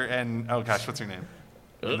Fraser and oh gosh, what's her name?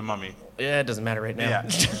 In The Mummy. Yeah, it doesn't matter right now. Yeah.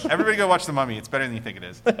 Everybody go watch The Mummy. It's better than you think it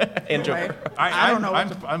is. And Joe Right. Burrow. I don't know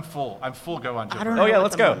I'm full. I'm full go on Joe I don't Burrow. know Oh yeah, what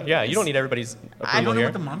let's the go. Mummy Yeah, is. you don't need everybody's I approval don't know here.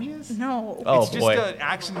 what The Mummy is. No. Oh It's just boy, an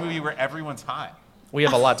action movie where everyone's hot. we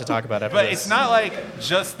have a lot to talk about after But this. it's not like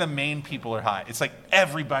just the main people are hot. It's like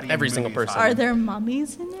everybody. in Every the single movie is person. hot. Are there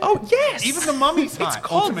mummies in it? Oh yes, Even the mummy's hot. It's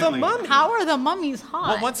called ultimately. the Mummy. How are the mummies hot?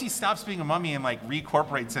 Well, once he stops being a mummy and like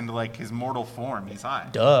recorporates into like his mortal form, he's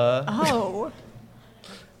hot. Duh. Oh.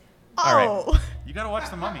 All right. Oh. You gotta watch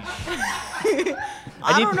the Mummy.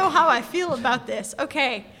 I don't know how I feel about this.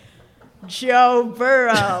 Okay. Joe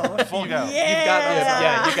Burrow. Full go. Yeah. You've got this.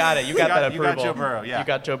 Yeah, you got it. You got that you got approval. Joe Burrow, yeah. You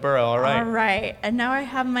got Joe Burrow. All right. All right. And now I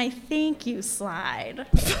have my thank you slide.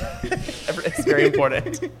 It's very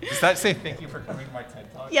important. Does that say thank you for coming to my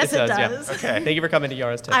TED Talk? Yes, it yeah. does. Okay. Thank you for coming to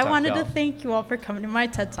Yara's TED I Talk, wanted y'all. to thank you all for coming to my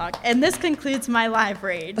TED Talk. And this concludes my live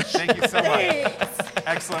rage. Thank you so much. Thanks.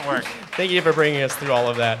 Excellent work. Thank you for bringing us through all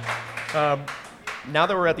of that. Now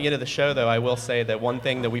that we're at the end of the show, though, I will say that one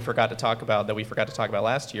thing that we forgot to talk about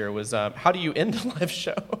last year was how do you end a live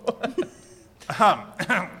show?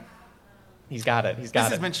 He's got it. He's This got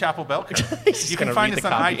has it. been Chapel Bell Curve. He's You gonna can find read us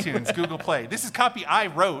the on copy. iTunes, Google Play. This is copy I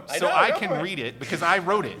wrote, so know, I go can for it. read it because I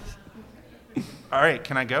wrote it. All right,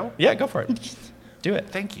 can I go? Yeah, go for it. Do it.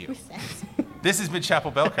 Thank you. This has been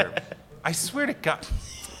Chapel Bell Curve. I swear to God.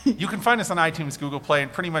 You can find us on iTunes, Google Play,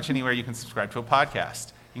 and pretty much anywhere you can subscribe to a podcast.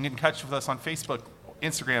 You can get in touch with us on Facebook,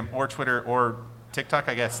 Instagram, or Twitter, or TikTok,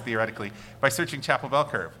 I guess, theoretically, by searching Chapel Bell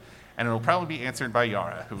Curve. And it'll probably be answered by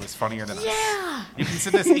Yara, who is funnier than us. Yeah. You can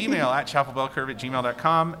send us an email at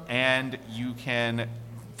chapelbellcurve@gmail.com, and you can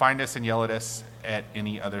find us and yell at us at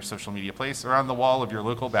any other social media place or on the wall of your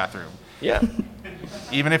local bathroom, Yeah.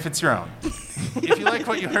 even if it's your own. If you like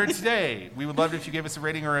what you heard today, we would love it if you gave us a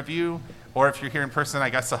rating or review, or if you're here in person, I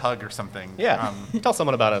guess a hug or something. Yeah. Tell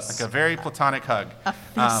someone about us. Like a very platonic hug. A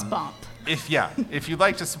fist bump. If you'd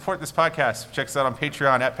like to support this podcast, check us out on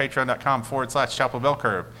Patreon at patreon.com/Chapel Bell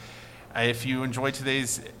Curve. If you enjoyed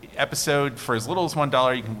today's episode, for as little as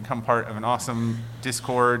 $1, you can become part of an awesome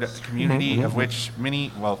Discord community, of which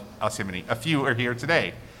a few are here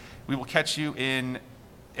today. We will catch you in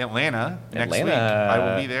Atlanta next week. Atlanta. I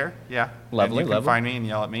will be there. Yeah. Lovely, And you can lovely. find me and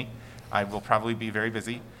yell at me. I will probably be very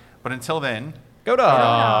busy. But until then, Go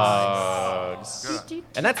Dogs.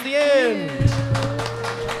 And that's the end.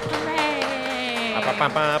 Hooray. Ba, ba,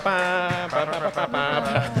 ba, ba, ba, ba, ba, ba,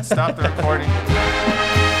 ba, ba. stop the recording.